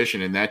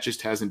opposition. And that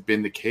just hasn't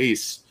been the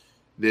case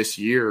this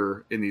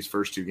year in these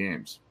first 2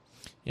 games.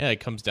 Yeah,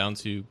 it comes down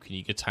to, can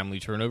you get timely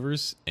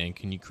turnovers and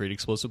can you create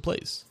explosive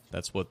plays?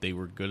 That's what they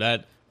were good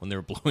at when they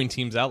were blowing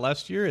teams out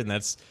last year, and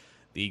that's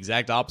the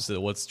exact opposite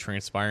of what's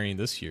transpiring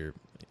this year.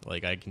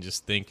 Like, I can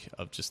just think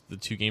of just the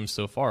 2 games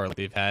so far. Like,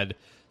 they've had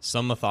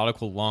some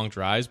methodical long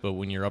drives, but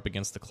when you're up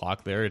against the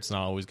clock there, it's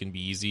not always going to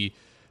be easy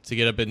to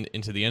get up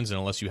into the end zone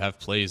unless you have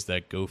plays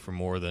that go for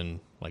more than,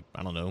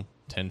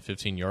 10,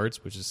 15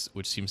 yards,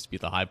 which seems to be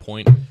the high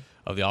point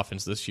of the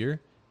offense this year.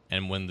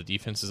 And when the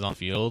defense is on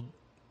field,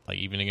 like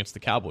even against the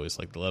Cowboys,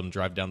 like they let them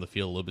drive down the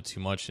field a little bit too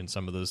much in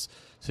some of those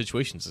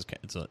situations.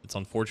 It's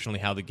unfortunately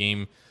how the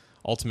game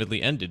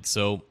ultimately ended.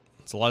 So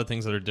it's a lot of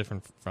things that are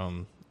different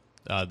from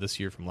this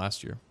year from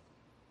last year.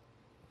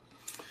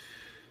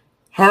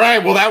 All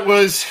right. Well, that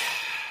was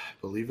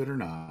Believe It or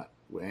Not.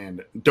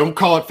 And don't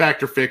call it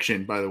Fact or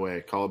Fiction, by the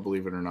way. Call it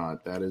Believe It or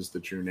Not. That is the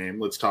true name.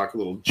 Let's talk a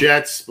little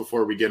Jets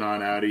before we get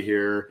on out of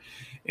here.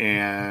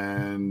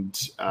 And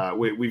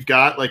we've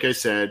got, like I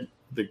said,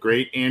 the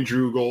great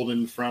Andrew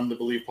Golden from the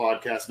Believe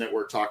Podcast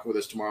Network talking with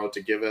us tomorrow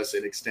to give us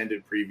an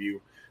extended preview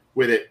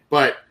with it.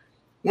 But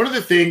one of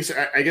the things,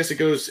 I guess it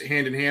goes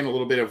hand in hand a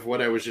little bit of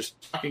what I was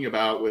just talking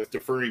about with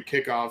deferring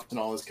kickoffs and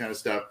all this kind of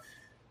stuff.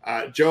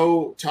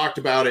 Joe talked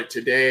about it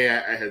today.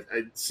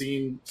 I'd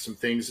seen some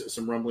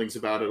rumblings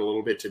about it a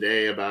little bit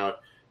today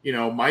about,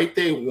 might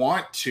they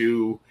want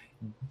to,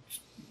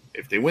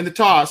 if they win the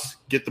toss,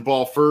 get the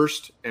ball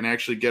first and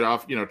actually get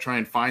off, try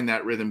and find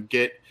that rhythm,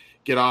 get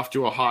get off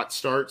to a hot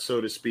start,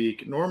 so to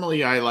speak.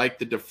 Normally I like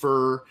the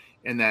defer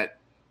and that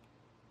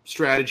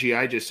strategy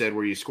I just said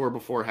where you score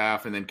before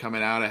half and then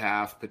coming out of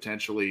half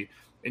potentially,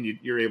 and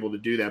you're able to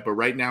do that. But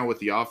right now with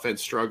the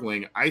offense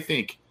struggling, I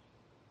think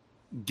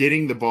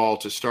getting the ball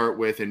to start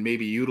with and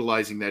maybe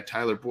utilizing that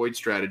Tyler Boyd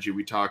strategy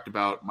we talked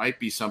about might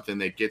be something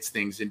that gets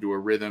things into a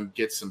rhythm,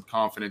 gets some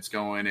confidence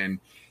going, and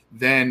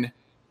then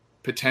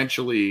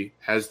potentially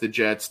has the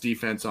Jets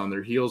defense on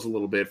their heels a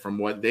little bit from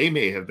what they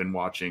may have been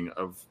watching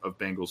of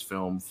Bengals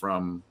film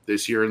from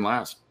this year and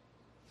last.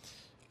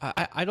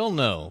 I don't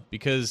know,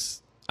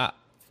 because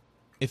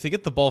if they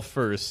get the ball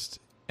first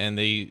and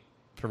they,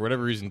 for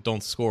whatever reason,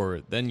 don't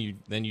score, then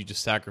you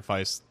just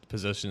sacrifice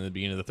possession in the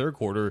beginning of the third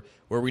quarter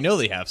where we know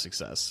they have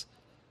success.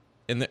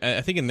 And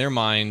I think in their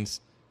minds,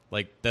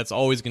 like, that's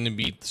always going to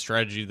be the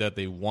strategy that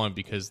they want,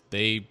 because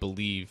they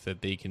believe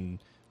that they can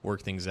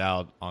work things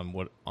out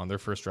on their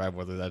first drive,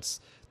 whether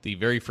that's the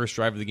very first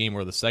drive of the game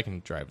or the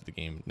second drive of the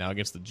game. Now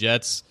against the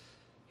Jets,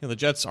 the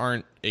Jets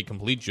aren't a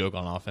complete joke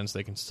on offense.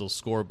 They can still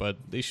score, but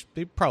they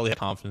probably have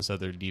confidence that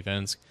their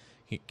defense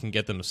can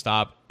get them to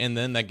stop, and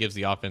then that gives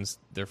the offense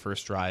their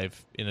first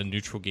drive in a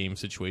neutral game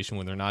situation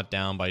when they're not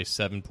down by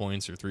 7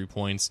 points or 3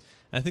 points.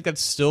 And I think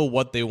that's still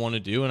what they want to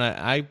do, and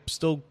I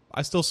still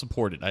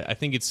support it. I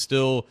think it's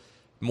still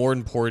more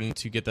important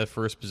to get that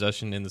first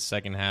possession in the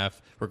second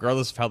half.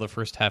 Regardless of how the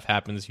first half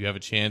happens, you have a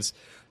chance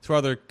to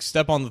either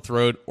step on the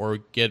throat or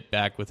get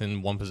back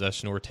within one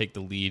possession or take the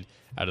lead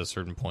at a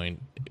certain point,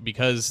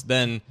 because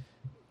then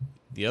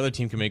the other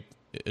team can make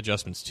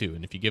adjustments too.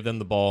 And if you give them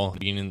the ball at the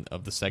beginning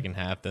of the second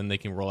half, then they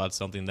can roll out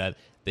something that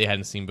they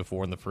hadn't seen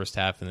before in the first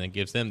half, and then it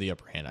gives them the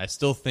upper hand. I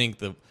still think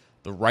the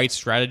right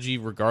strategy,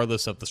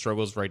 regardless of the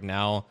struggles right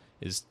now,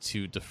 is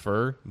to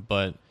defer,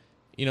 but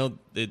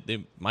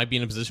they might be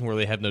in a position where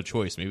they have no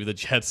choice. Maybe the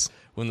Jets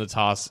win the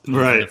toss and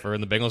defer,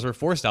 and the Bengals are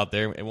forced out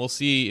there, and we'll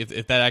see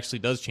if that actually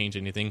does change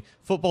anything.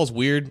 Football's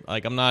weird.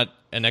 Like, I'm not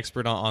an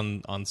expert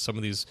on some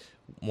of these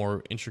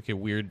more intricate,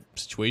 weird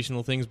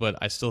situational things, but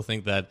I still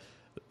think that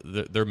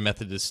their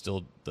method is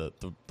still the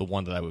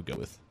one that I would go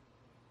with.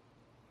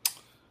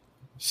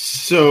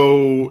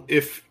 So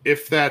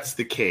if that's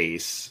the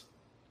case,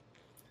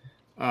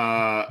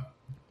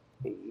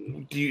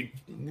 do you,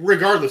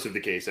 regardless of the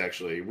case,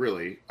 actually,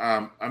 really,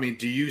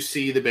 do you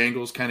see the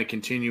Bengals kind of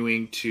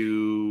continuing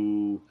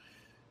to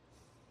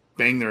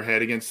bang their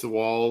head against the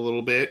wall a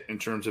little bit in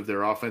terms of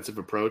their offensive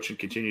approach and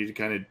continue to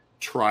kind of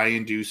try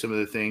and do some of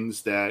the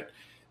things that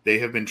they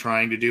have been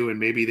trying to do, and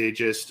maybe they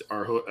just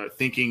are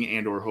thinking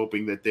and or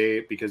hoping that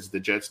because the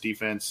Jets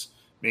defense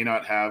may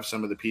not have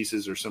some of the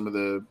pieces or some of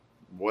the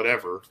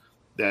whatever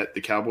that the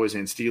Cowboys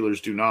and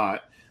Steelers do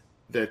not,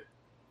 that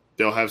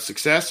they'll have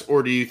success?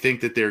 Or do you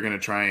think that they're going to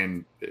try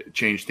and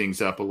change things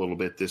up a little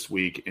bit this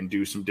week and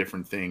do some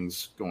different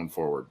things going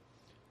forward?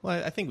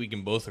 Well, I think we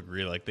can both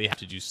agree, like, they have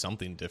to do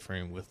something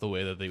different with the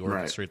way that they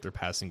orchestrate their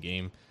passing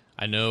game.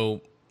 I know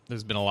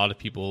there's been a lot of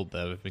people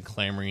that have been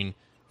clamoring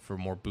for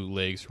more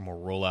bootlegs, for more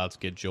rollouts,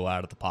 get Joe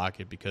out of the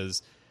pocket,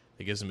 because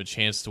it gives him a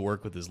chance to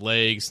work with his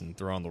legs and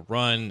throw on the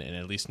run and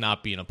at least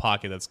not be in a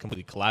pocket that's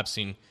completely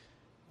collapsing.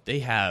 They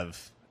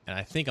have, and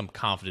I think I'm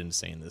confident in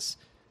saying this,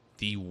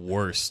 the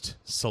worst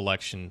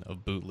selection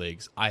of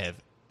bootlegs I have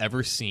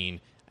ever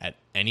seen at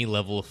any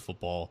level of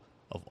football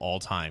of all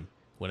time.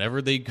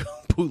 Whenever they go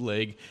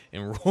bootleg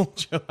and roll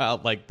Joe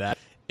out like that,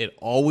 it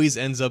always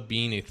ends up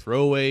being a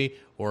throwaway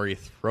or a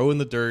throw in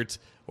the dirt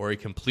or a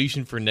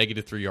completion for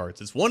 -3 yards.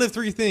 It's one of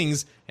three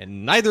things,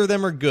 and neither of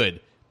them are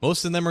good.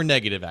 Most of them are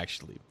negative,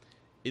 actually.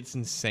 It's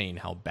insane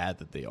how bad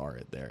that they are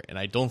at there, and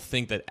I don't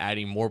think that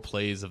adding more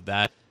plays of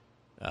that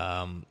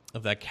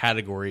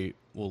category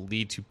will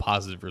lead to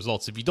positive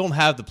results. If you don't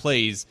have the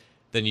plays,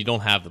 then you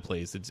don't have the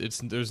plays.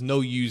 There's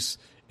no use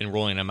in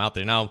rolling them out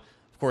there. Now,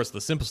 of course,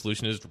 the simple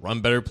solution is to run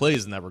better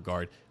plays in that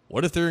regard.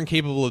 What if they're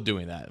incapable of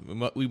doing that?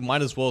 We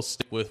might as well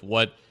stick with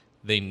what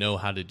they know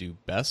how to do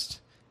best.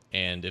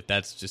 And if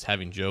that's just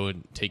having Joe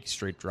take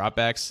straight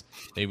dropbacks,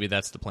 maybe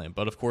that's the plan.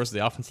 But, of course,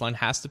 the offense line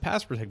has to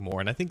pass protect more.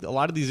 And I think a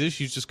lot of these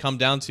issues just come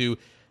down to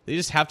they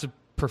just have to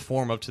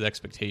perform up to the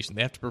expectation.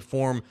 They have to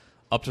perform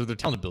up to their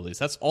talent abilities.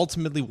 That's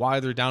ultimately why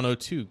they're down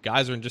 0-2.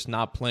 Guys are just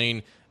not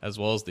playing as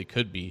well as they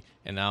could be.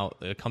 And now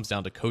it comes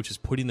down to coaches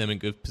putting them in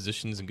good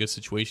positions and good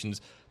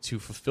situations to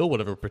fulfill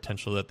whatever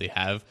potential that they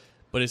have.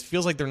 But it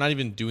feels like they're not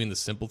even doing the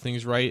simple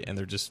things right, and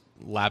they're just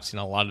lapsing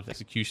on a lot of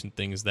execution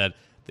things that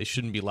they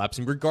shouldn't be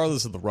lapsing,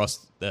 regardless of the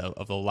rust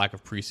of the lack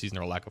of preseason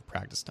or lack of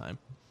practice time.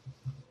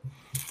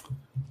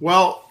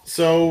 Well,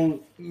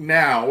 so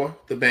now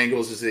the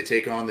Bengals, as they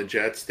take on the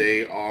Jets,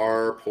 they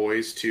are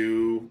poised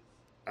to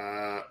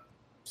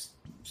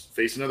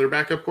face another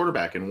backup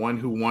quarterback, and one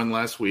who won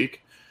last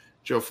week,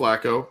 Joe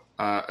Flacco,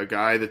 a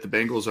guy that the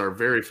Bengals are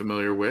very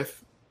familiar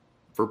with,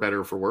 for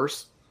better or for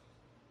worse.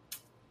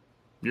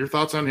 Your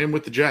thoughts on him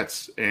with the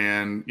Jets,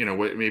 and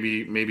what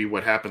maybe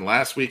what happened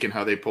last week and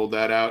how they pulled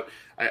that out.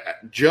 I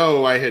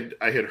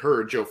had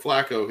heard Joe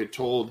Flacco had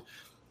told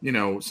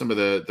some of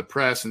the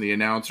press and the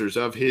announcers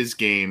of his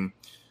game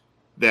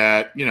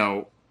that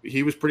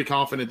he was pretty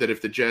confident that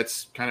if the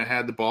Jets kind of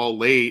had the ball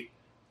late,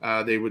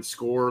 they would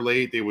score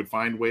late. They would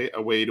find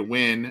a way to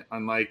win,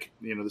 unlike,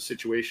 the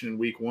situation in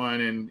week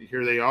 1. And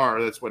here they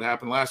are. That's what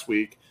happened last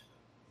week.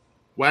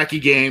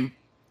 Wacky game.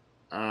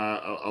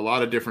 A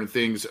lot of different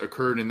things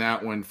occurred in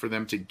that one for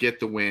them to get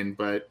the win.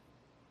 But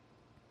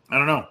I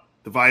don't know.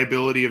 The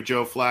viability of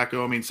Joe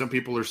Flacco. I mean, some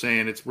people are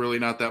saying it's really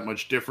not that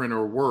much different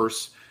or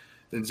worse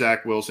than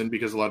Zach Wilson,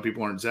 because a lot of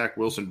people aren't Zach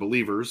Wilson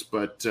believers.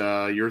 But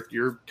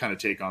your kind of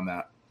take on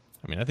that.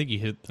 I mean, I think he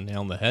hit the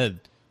nail on the head.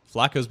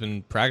 Flacco's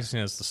been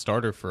practicing as the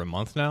starter for a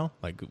month now.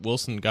 Like,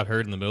 Wilson got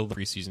hurt in the middle of the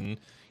preseason.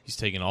 He's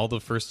taken all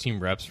the first-team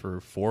reps for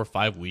 4 or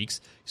 5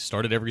 weeks. He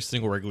started every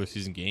single regular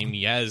season game.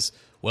 He has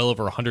well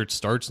over 100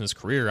 starts in his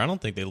career. I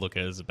don't think they look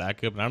at it as a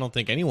backup, and I don't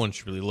think anyone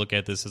should really look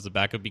at this as a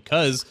backup,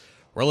 because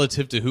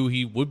relative to who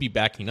he would be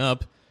backing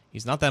up,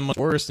 he's not that much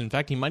worse. In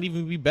fact, he might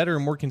even be better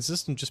and more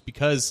consistent, just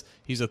because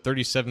he's a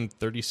 37,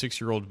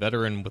 36-year-old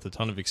veteran with a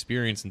ton of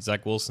experience, and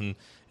Zach Wilson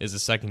is a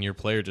second-year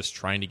player just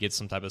trying to get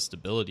some type of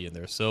stability in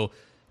there. So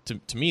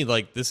to me,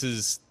 like, this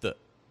is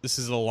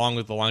along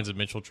with the lines of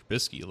Mitchell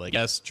Trubisky. Like,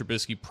 yes,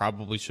 Trubisky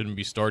probably shouldn't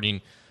be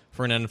starting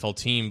for an NFL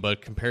team,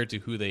 but compared to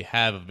who they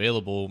have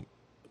available,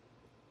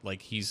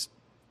 like, he's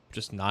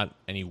just not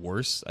any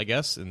worse, I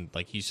guess, and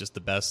like, he's just the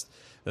best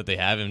that they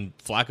have. And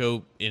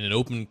Flacco in an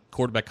open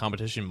quarterback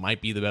competition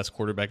might be the best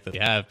quarterback that they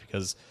have,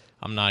 because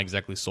I'm not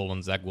exactly sold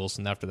on Zach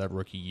Wilson after that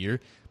rookie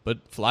year,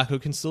 but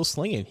Flacco can still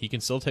sling it. He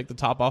can still take the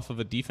top off of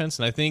a defense,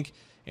 and I think,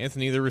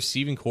 Anthony, the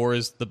receiving core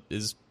is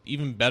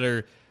even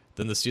better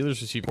than the Steelers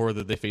receiving core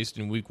that they faced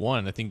in week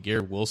 1. I think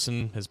Garrett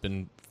Wilson has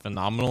been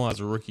phenomenal as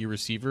a rookie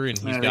receiver, and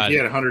he had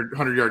a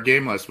 100-yard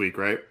game last week,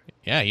 right?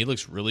 Yeah, he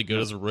looks really good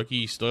as a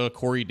rookie. Still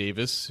Corey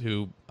Davis,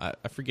 who I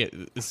forget,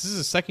 is this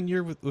his second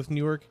year with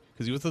New York?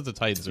 Because he was with the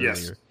Titans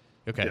earlier.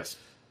 Okay. Yes.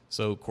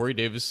 So Corey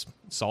Davis,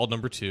 solid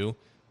number 2.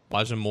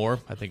 Elijah Moore,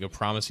 I think a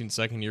promising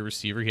second-year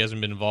receiver. He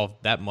hasn't been involved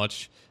that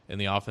much in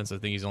the offense. I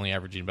think he's only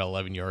averaging about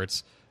 11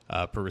 yards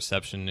per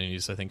reception, and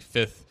he's, I think,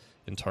 5th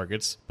in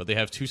targets. But they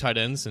have 2 tight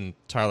ends, in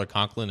Tyler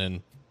Conklin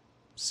and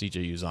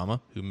CJ Uzomah,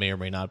 who may or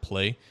may not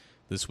play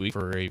this week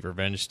for a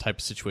revenge type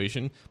of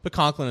situation. But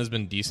Conklin has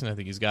been decent. I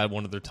think he's got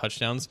one of their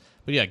touchdowns.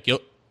 But yeah,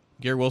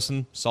 Garrett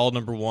Wilson, solid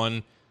number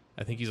 1.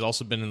 I think he's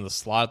also been in the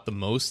slot the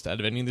most out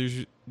of any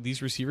of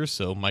these receivers,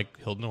 so Mike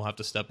Hilton will have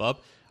to step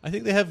up. I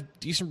think they have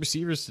decent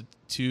receivers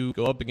to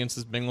go up against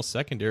this Bengals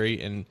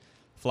secondary, and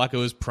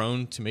Flacco is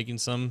prone to making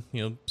some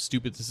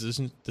stupid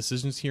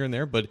decisions here and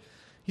there, but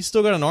he's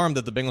still got an arm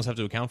that the Bengals have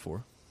to account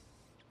for.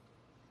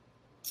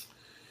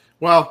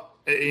 Well,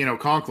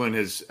 Conklin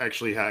has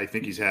actually I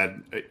think he's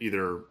had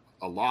either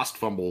a lost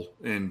fumble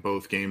in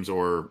both games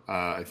or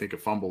I think a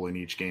fumble in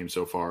each game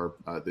so far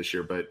this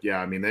year. But yeah,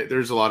 I mean,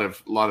 there's a lot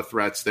of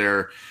threats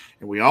there,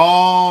 and we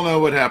all know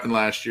what happened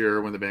last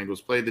year when the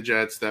Bengals played the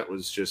Jets. That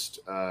was just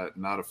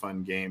not a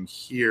fun game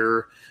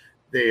here.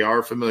 They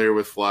are familiar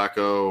with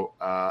Flacco.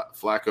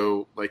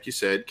 Flacco, like you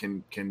said,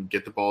 can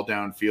get the ball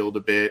downfield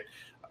a bit.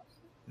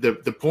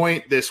 The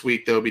point this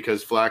week, though,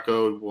 because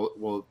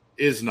Flacco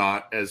is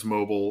not as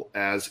mobile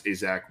as a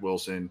Zach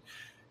Wilson,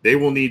 they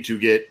will need to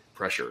get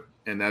pressure.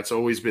 And that's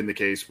always been the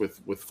case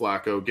with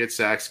Flacco. Get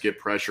sacks, get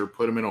pressure,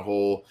 put him in a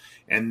hole,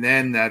 and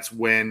then that's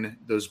when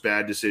those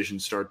bad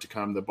decisions start to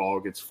come. The ball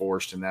gets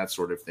forced and that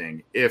sort of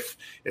thing. If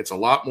it's a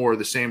lot more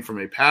the same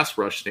from a pass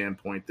rush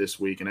standpoint this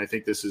week, and I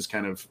think this is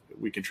kind of,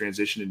 we can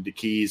transition into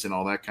keys and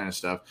all that kind of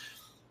stuff.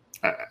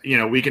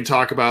 We can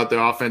talk about the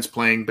offense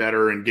playing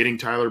better and getting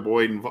Tyler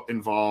Boyd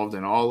involved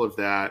and all of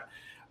that.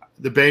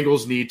 The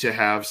Bengals need to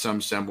have some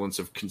semblance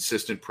of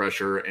consistent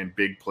pressure and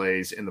big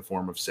plays in the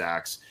form of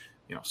sacks.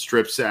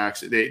 Strip sacks.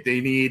 They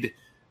need,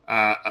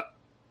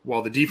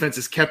 while the defense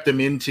has kept them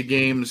into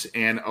games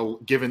and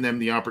given them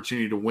the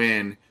opportunity to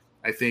win,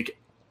 I think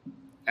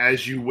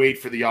as you wait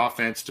for the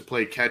offense to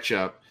play catch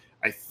up,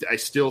 I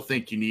still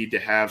think you need to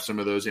have some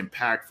of those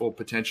impactful,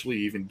 potentially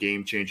even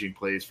game-changing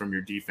plays from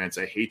your defense.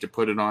 I hate to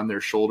put it on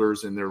their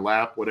shoulders and their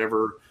lap,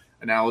 whatever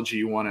analogy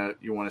you want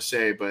to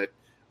say, but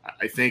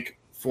I think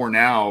for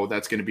now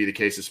that's going to be the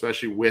case,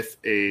 especially with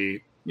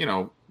a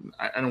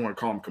I don't want to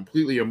call him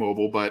completely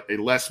immobile, but a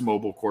less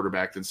mobile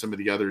quarterback than some of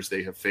the others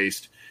they have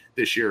faced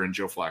this year in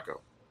Joe Flacco.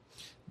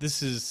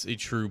 This is a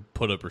true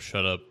put up or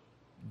shut up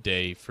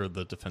day for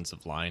the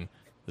defensive line.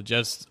 The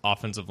Jets'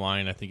 offensive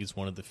line, I think, is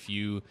one of the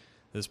few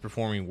that's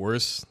performing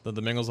worse than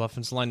the Bengals'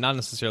 offensive line, not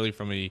necessarily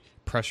from a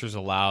pressures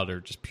allowed or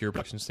just pure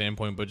production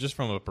standpoint, but just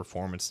from a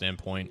performance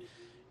standpoint.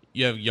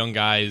 You have young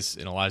guys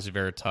in Elijah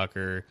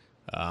Vera-Tucker,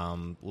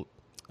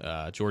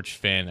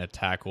 George Fant at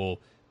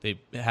tackle. They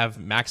have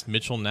Max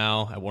Mitchell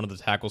now at one of the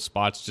tackle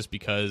spots just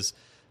because,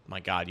 my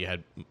God, you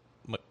had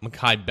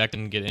Mekhi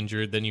Becton get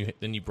injured. Then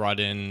you brought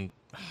in,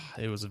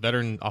 it was a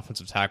veteran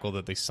offensive tackle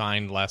that they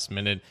signed last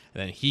minute,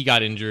 and then he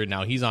got injured.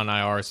 Now he's on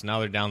IR, so now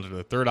they're down to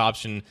the third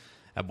option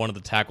at one of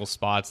the tackle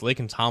spots.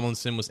 Laken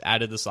Tomlinson was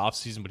added this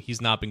offseason, but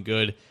he's not been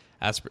good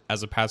as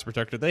a pass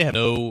protector. They have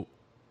no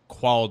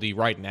quality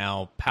right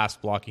now pass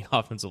blocking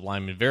offensive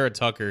lineman.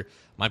 Vera-Tucker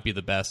might be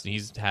the best, and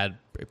he's had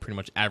a pretty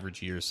much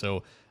average year.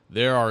 So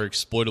there are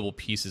exploitable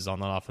pieces on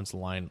that offensive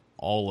line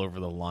all over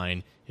the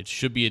line. It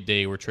should be a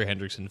day where Trey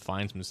Hendrickson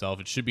finds himself.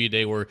 It should be a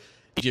day where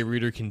BJ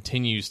Reader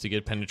continues to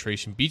get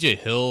penetration. BJ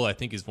Hill, I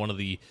think, is one of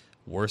the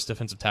worst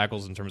defensive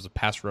tackles in terms of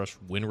pass rush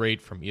win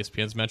rate from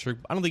ESPN's metric.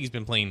 I don't think he's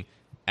been playing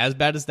as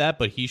bad as that,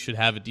 but he should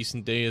have a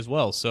decent day as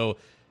well. So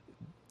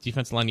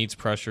defensive line needs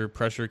pressure.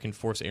 Pressure can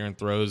force errant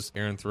throws.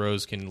 Errant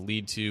throws can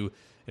lead to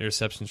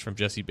interceptions from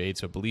Jesse Bates,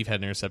 who I believe had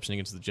an interception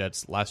against the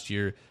Jets last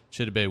year.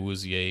 Chidobe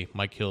Awuzie,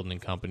 Mike Hilton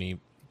and company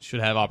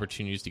should have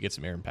opportunities to get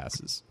some errant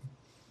passes.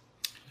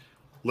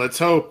 Let's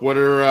hope. What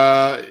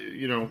are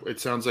it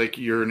sounds like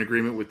you're in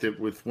agreement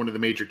with one of the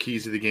major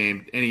keys of the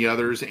game. Any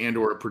others and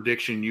or a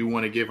prediction you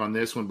want to give on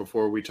this one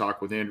before we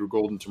talk with Andrew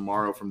Golden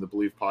tomorrow from the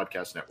Believe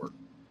Podcast Network?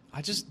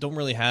 I just don't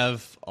really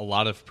have a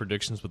lot of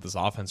predictions with this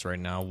offense right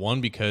now.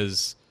 One,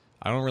 because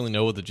I don't really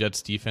know what the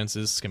Jets' defense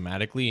is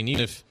schematically, and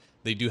even if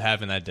they do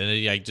have an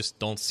identity, I just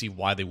don't see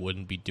why they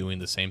wouldn't be doing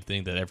the same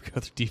thing that every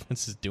other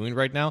defense is doing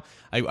right now.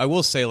 I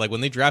will say, like,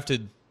 when they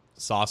drafted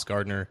Sauce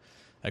Gardner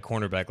at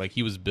cornerback, like,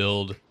 he was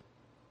billed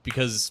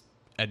because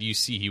at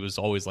UC he was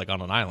always like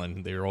on an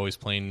island. They were always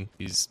playing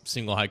these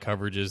single high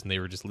coverages, and they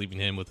were just leaving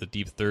him with a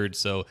deep third.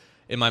 So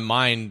in my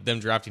mind, them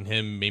drafting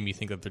him made me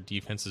think that their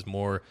defense is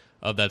more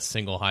of that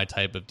single high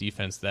type of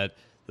defense that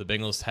the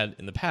Bengals had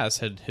in the past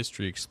had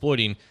history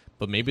exploiting.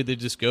 But maybe they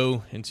just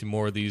go into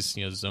more of these,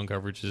 zone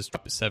coverages,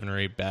 drop 7 or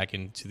 8 back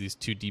into these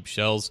 2 deep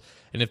shells.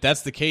 And if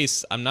that's the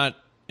case, I'm not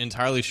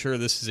entirely sure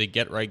this is a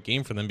get-right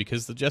game for them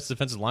because the Jets'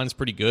 defensive line is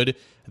pretty good.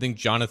 I think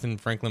Jonathan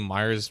Franklin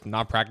Myers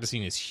not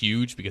practicing is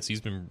huge because he's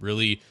been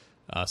really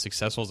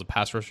successful as a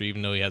pass rusher,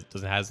 even though he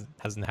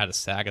hasn't had a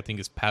sack. I think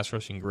his pass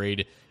rushing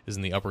grade is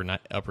in the upper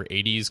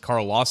 80s.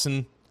 Carl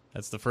Lawson,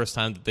 that's the first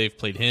time that they've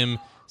played him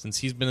since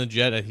he's been a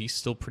Jet. He's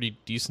still pretty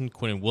decent.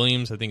 Quinnen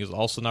Williams, I think, is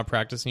also not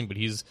practicing, but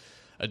he's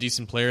a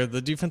decent player.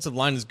 The defensive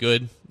line is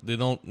good. They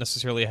don't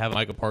necessarily have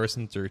Micah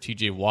Parsons or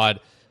TJ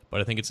Watt, but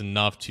I think it's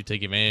enough to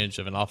take advantage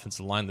of an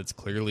offensive line that's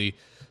clearly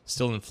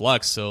still in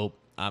flux. So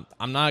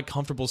I'm not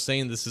comfortable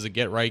saying this is a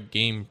get-right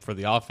game for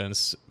the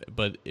offense,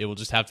 but it will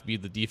just have to be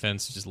the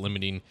defense just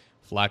limiting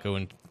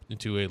Flacco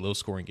into a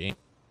low-scoring game.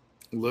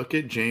 Look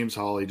at James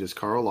Hawley. Does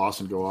Carl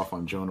Lawson go off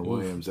on Jonah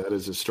Williams? That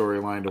is a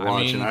storyline to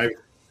watch. And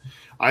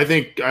I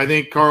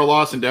think Carl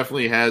Lawson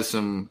definitely has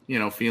some,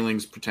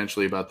 feelings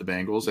potentially about the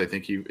Bengals. I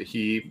think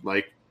he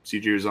like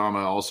CJ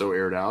Uzomah also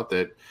aired out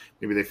that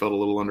maybe they felt a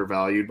little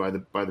undervalued by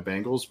the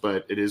Bengals,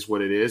 but it is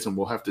what it is, and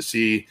we'll have to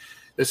see.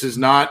 This is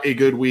not a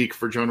good week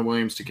for Jonah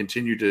Williams to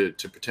continue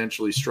to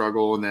potentially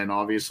struggle, and then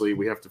obviously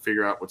we have to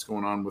figure out what's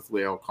going on with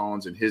La'el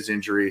Collins and his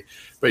injury.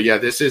 But yeah,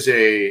 this is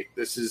a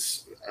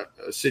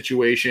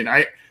situation.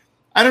 I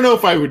don't know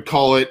if I would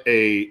call it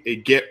a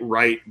get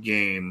right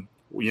game.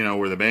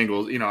 Where the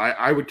Bengals,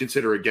 I would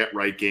consider a get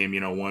right game.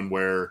 One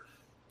where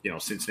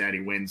Cincinnati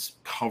wins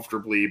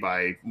comfortably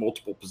by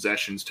multiple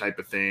possessions type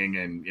of thing.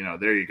 And,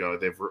 there you go.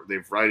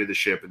 They've righted the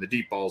ship and the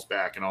deep ball's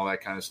back and all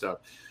that kind of stuff.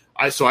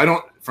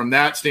 From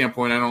that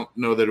standpoint, I don't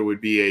know that it would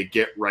be a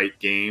get right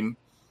game.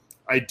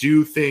 I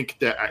do think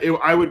that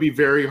I would be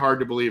very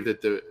hard to believe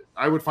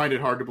I would find it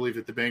hard to believe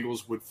that the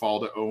Bengals would fall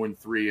to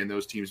 0-3 and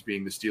those teams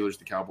being the Steelers,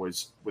 the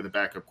Cowboys with a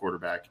backup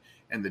quarterback,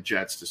 and the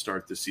Jets to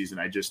start this season.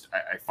 I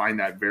find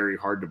that very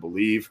hard to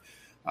believe.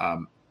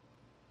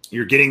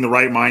 You're getting the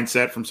right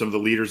mindset from some of the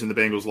leaders in the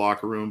Bengals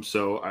locker room.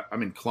 So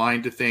I'm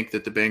inclined to think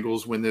that the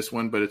Bengals win this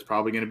one, but it's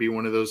probably going to be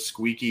one of those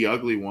squeaky,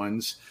 ugly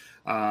ones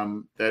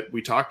that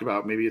we talked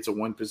about. Maybe it's a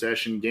one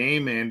possession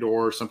game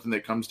or something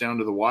that comes down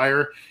to the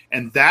wire.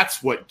 And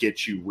that's what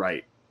gets you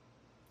right.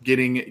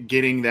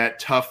 Getting that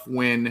tough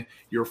win,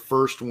 your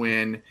first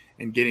win,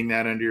 and getting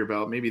that under your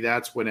belt. Maybe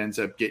that's what ends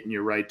up getting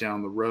you right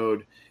down the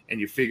road. And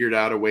you figured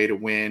out a way to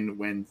win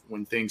when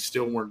things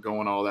still weren't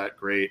going all that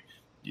great.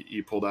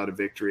 You pulled out a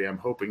victory. I'm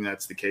hoping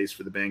that's the case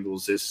for the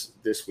Bengals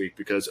this week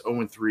because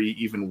 0-3,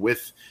 even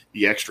with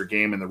the extra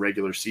game in the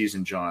regular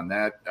season, John,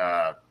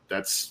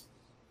 that's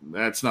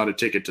not a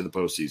ticket to the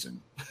postseason.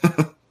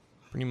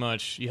 Pretty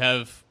much. You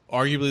have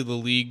arguably the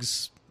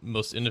league's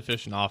most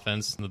inefficient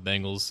offense in the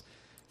Bengals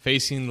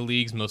facing the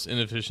league's most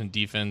inefficient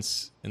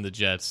defense in the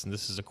Jets, and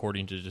this is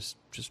according to just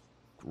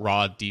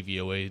raw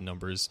DVOA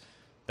numbers.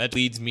 That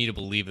leads me to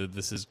believe that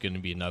this is going to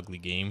be an ugly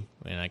game,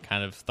 and I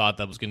kind of thought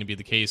that was going to be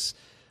the case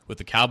with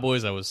the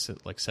Cowboys. I was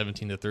like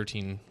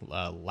 17-13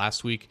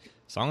 last week,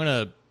 so I'm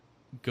going to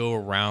go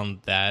around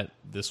that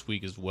this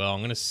week as well. I'm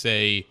going to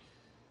say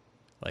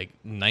like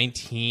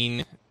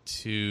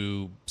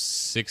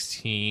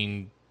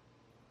 19-16.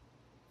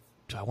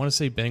 I want to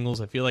say Bengals.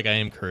 I feel like I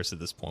am cursed at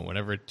this point.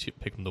 Whenever I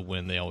pick them to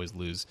win, they always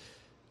lose.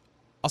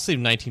 I'll say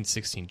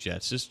 19-16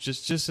 Jets,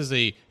 just as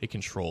a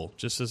control,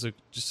 just to see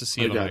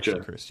if I'm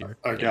actually cursed here.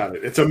 I got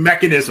it. It's a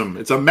mechanism.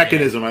 Yeah. I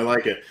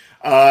like it.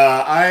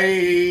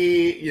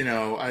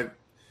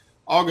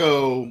 I'll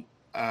go.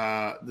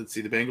 Let's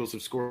see. The Bengals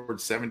have scored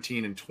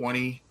 17 and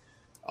 20.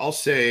 I'll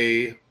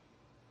say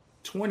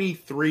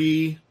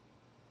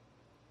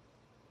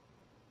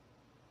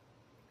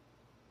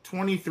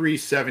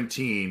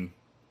 23-17.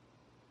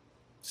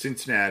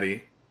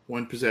 Cincinnati,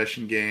 one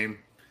possession game.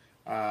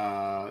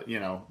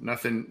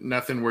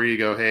 Nothing where you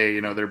go, hey,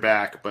 they're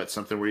back, but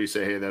something where you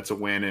say, hey, that's a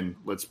win and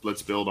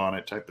let's build on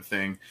it type of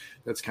thing.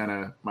 That's kind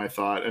of my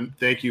thought. And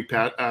thank you,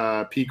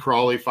 Pat, P.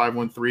 Crawley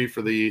 513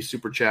 for the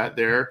super chat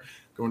there.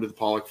 Going to the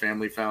Pollock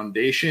Family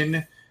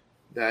Foundation.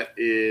 That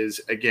is,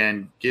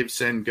 again, Give,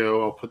 Send,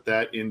 Go. I'll put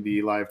that in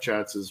the live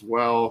chats as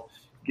well.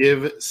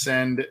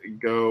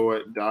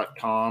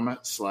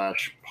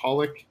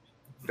 GiveSendGo.com/Pollock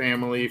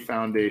Family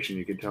Foundation.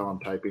 You can tell I'm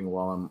typing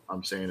while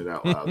I'm saying it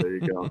out loud. There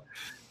you go.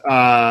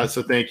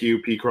 So thank you,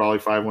 P. Crawley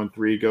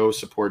 513. Go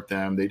support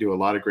them. They do a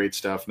lot of great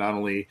stuff, not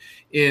only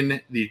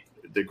in the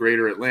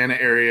greater Atlanta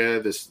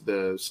area,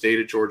 the state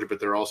of Georgia, but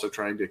they're also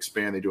trying to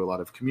expand. They do a lot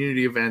of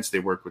community events. They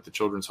work with the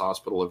Children's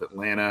Hospital of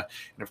Atlanta.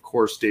 And, of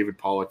course, David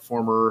Pollock,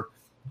 former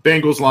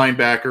Bengals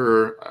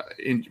linebacker,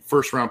 in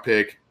first-round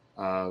pick,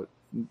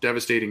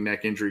 devastating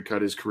neck injury,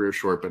 cut his career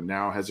short, but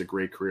now has a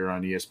great career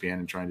on ESPN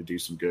and trying to do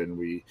some good. And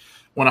we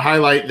want to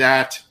highlight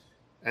that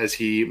as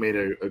he made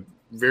a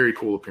very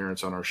cool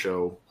appearance on our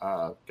show.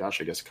 I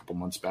guess a couple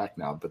months back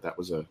now, but that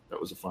was a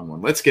fun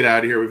one. Let's get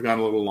out of here. We've gone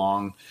a little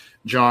long.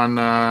 John,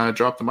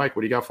 drop the mic.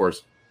 What do you got for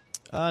us?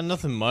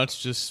 Nothing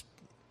much. Just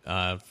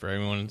for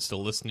everyone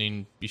still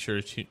listening, be sure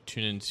to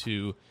tune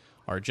into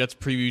our Jets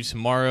preview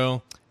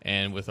tomorrow,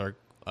 and with our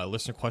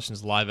listener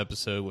questions live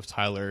episode with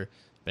Tyler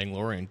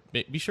Bangalore.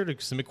 Be sure to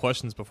submit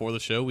questions before the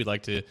show. We'd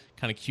like to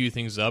kind of cue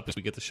things up as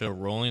we get the show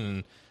rolling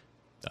and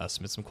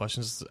submit some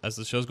questions as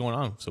the show's going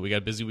on. So we got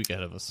a busy week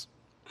ahead of us.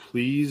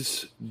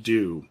 Please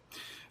do.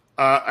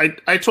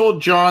 I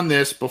told John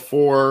this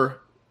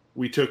before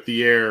we took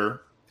the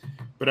air,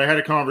 but I had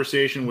a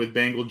conversation with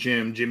Bengal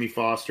Jimmy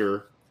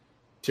Foster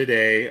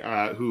today,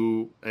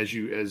 who, as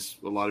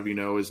a lot of you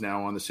know, is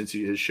now on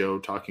his show,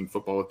 Talking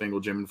Football with Bengal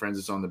Jim and Friends.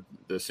 It's on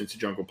the Cincy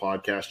Jungle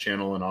podcast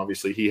channel, and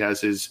obviously he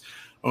has his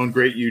own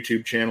great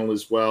YouTube channel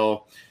as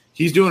well.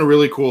 He's doing a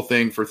really cool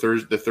thing for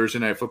the Thursday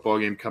night football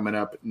game coming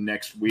up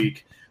next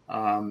week.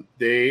 I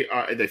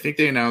think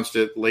they announced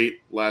it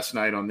late last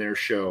night on their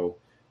show,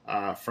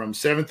 from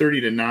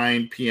 7:30 to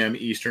 9 p.m.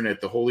 Eastern at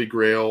the Holy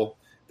Grail.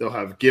 They'll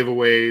have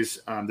giveaways.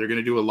 They're going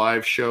to do a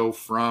live show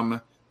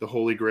from the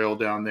Holy Grail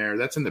down there.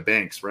 That's in the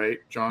Banks, right,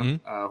 John?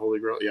 Mm-hmm. Holy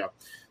Grail, yeah.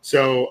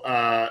 So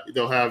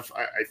they'll have,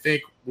 I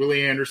think,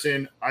 Willie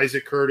Anderson,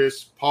 Isaac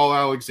Curtis, Paul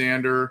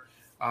Alexander,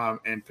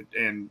 and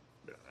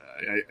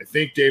I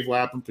think Dave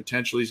Lapham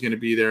potentially is going to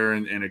be there,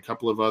 and a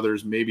couple of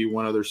others, maybe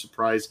one other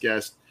surprise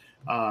guest.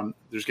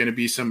 There's going to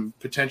be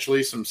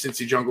potentially some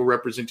Cincy Jungle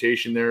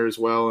representation there as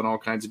well, and all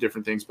kinds of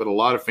different things. But a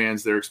lot of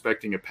fans, they're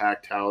expecting a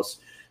packed house.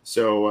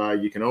 So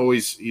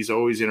he's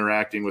always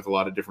interacting with a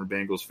lot of different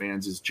Bengals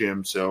fans, is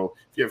Jim. So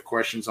if you have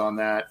questions on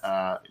that,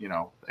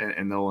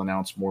 and they'll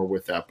announce more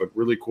with that. But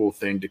really cool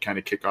thing to kind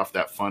of kick off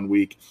that fun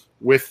week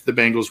with the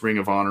Bengals Ring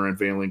of Honor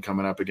unveiling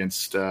coming up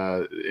against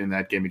in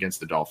that game against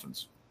the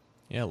Dolphins.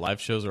 Yeah,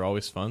 live shows are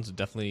always fun, so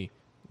definitely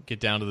get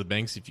down to the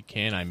Banks if you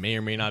can. I may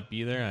or may not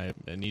be there.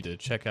 I need to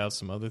check out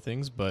some other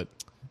things, but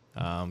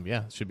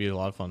it should be a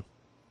lot of fun.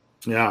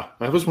 Yeah,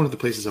 that was one of the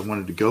places I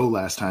wanted to go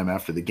last time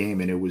after the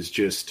game, and it was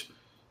just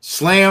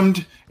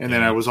slammed. And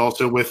then I was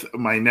also with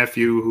my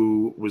nephew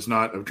who was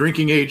not of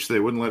drinking age, so they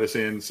wouldn't let us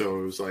in. So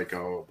it was like,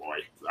 oh boy,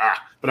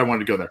 but I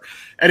wanted to go there.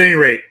 At any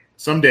rate,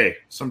 someday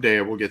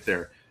we'll get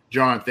there.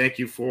 John, thank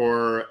you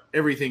for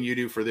everything you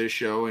do for this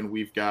show, and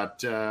we've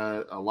got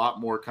a lot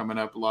more coming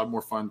up, a lot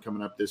more fun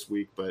coming up this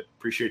week, but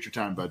appreciate your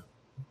time, bud.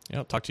 Yeah,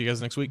 I'll talk to you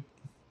guys next week.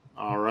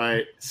 All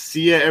right.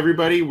 See ya,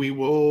 everybody. We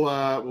will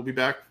we'll be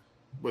back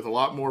with a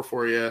lot more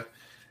for you.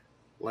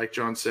 Like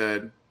John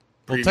said.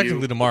 Well,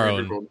 technically tomorrow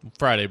and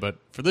Friday, but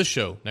for this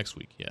show, next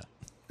week, yeah.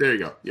 There you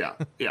go. Yeah.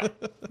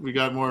 We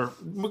got more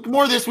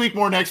this week,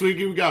 more next week.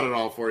 We got it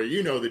all for you.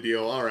 You know the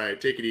deal. All right,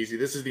 take it easy.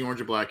 This is the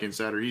Orange and Black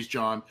Insider. He's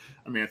John.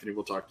 I'm Anthony.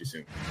 We'll talk to you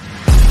soon.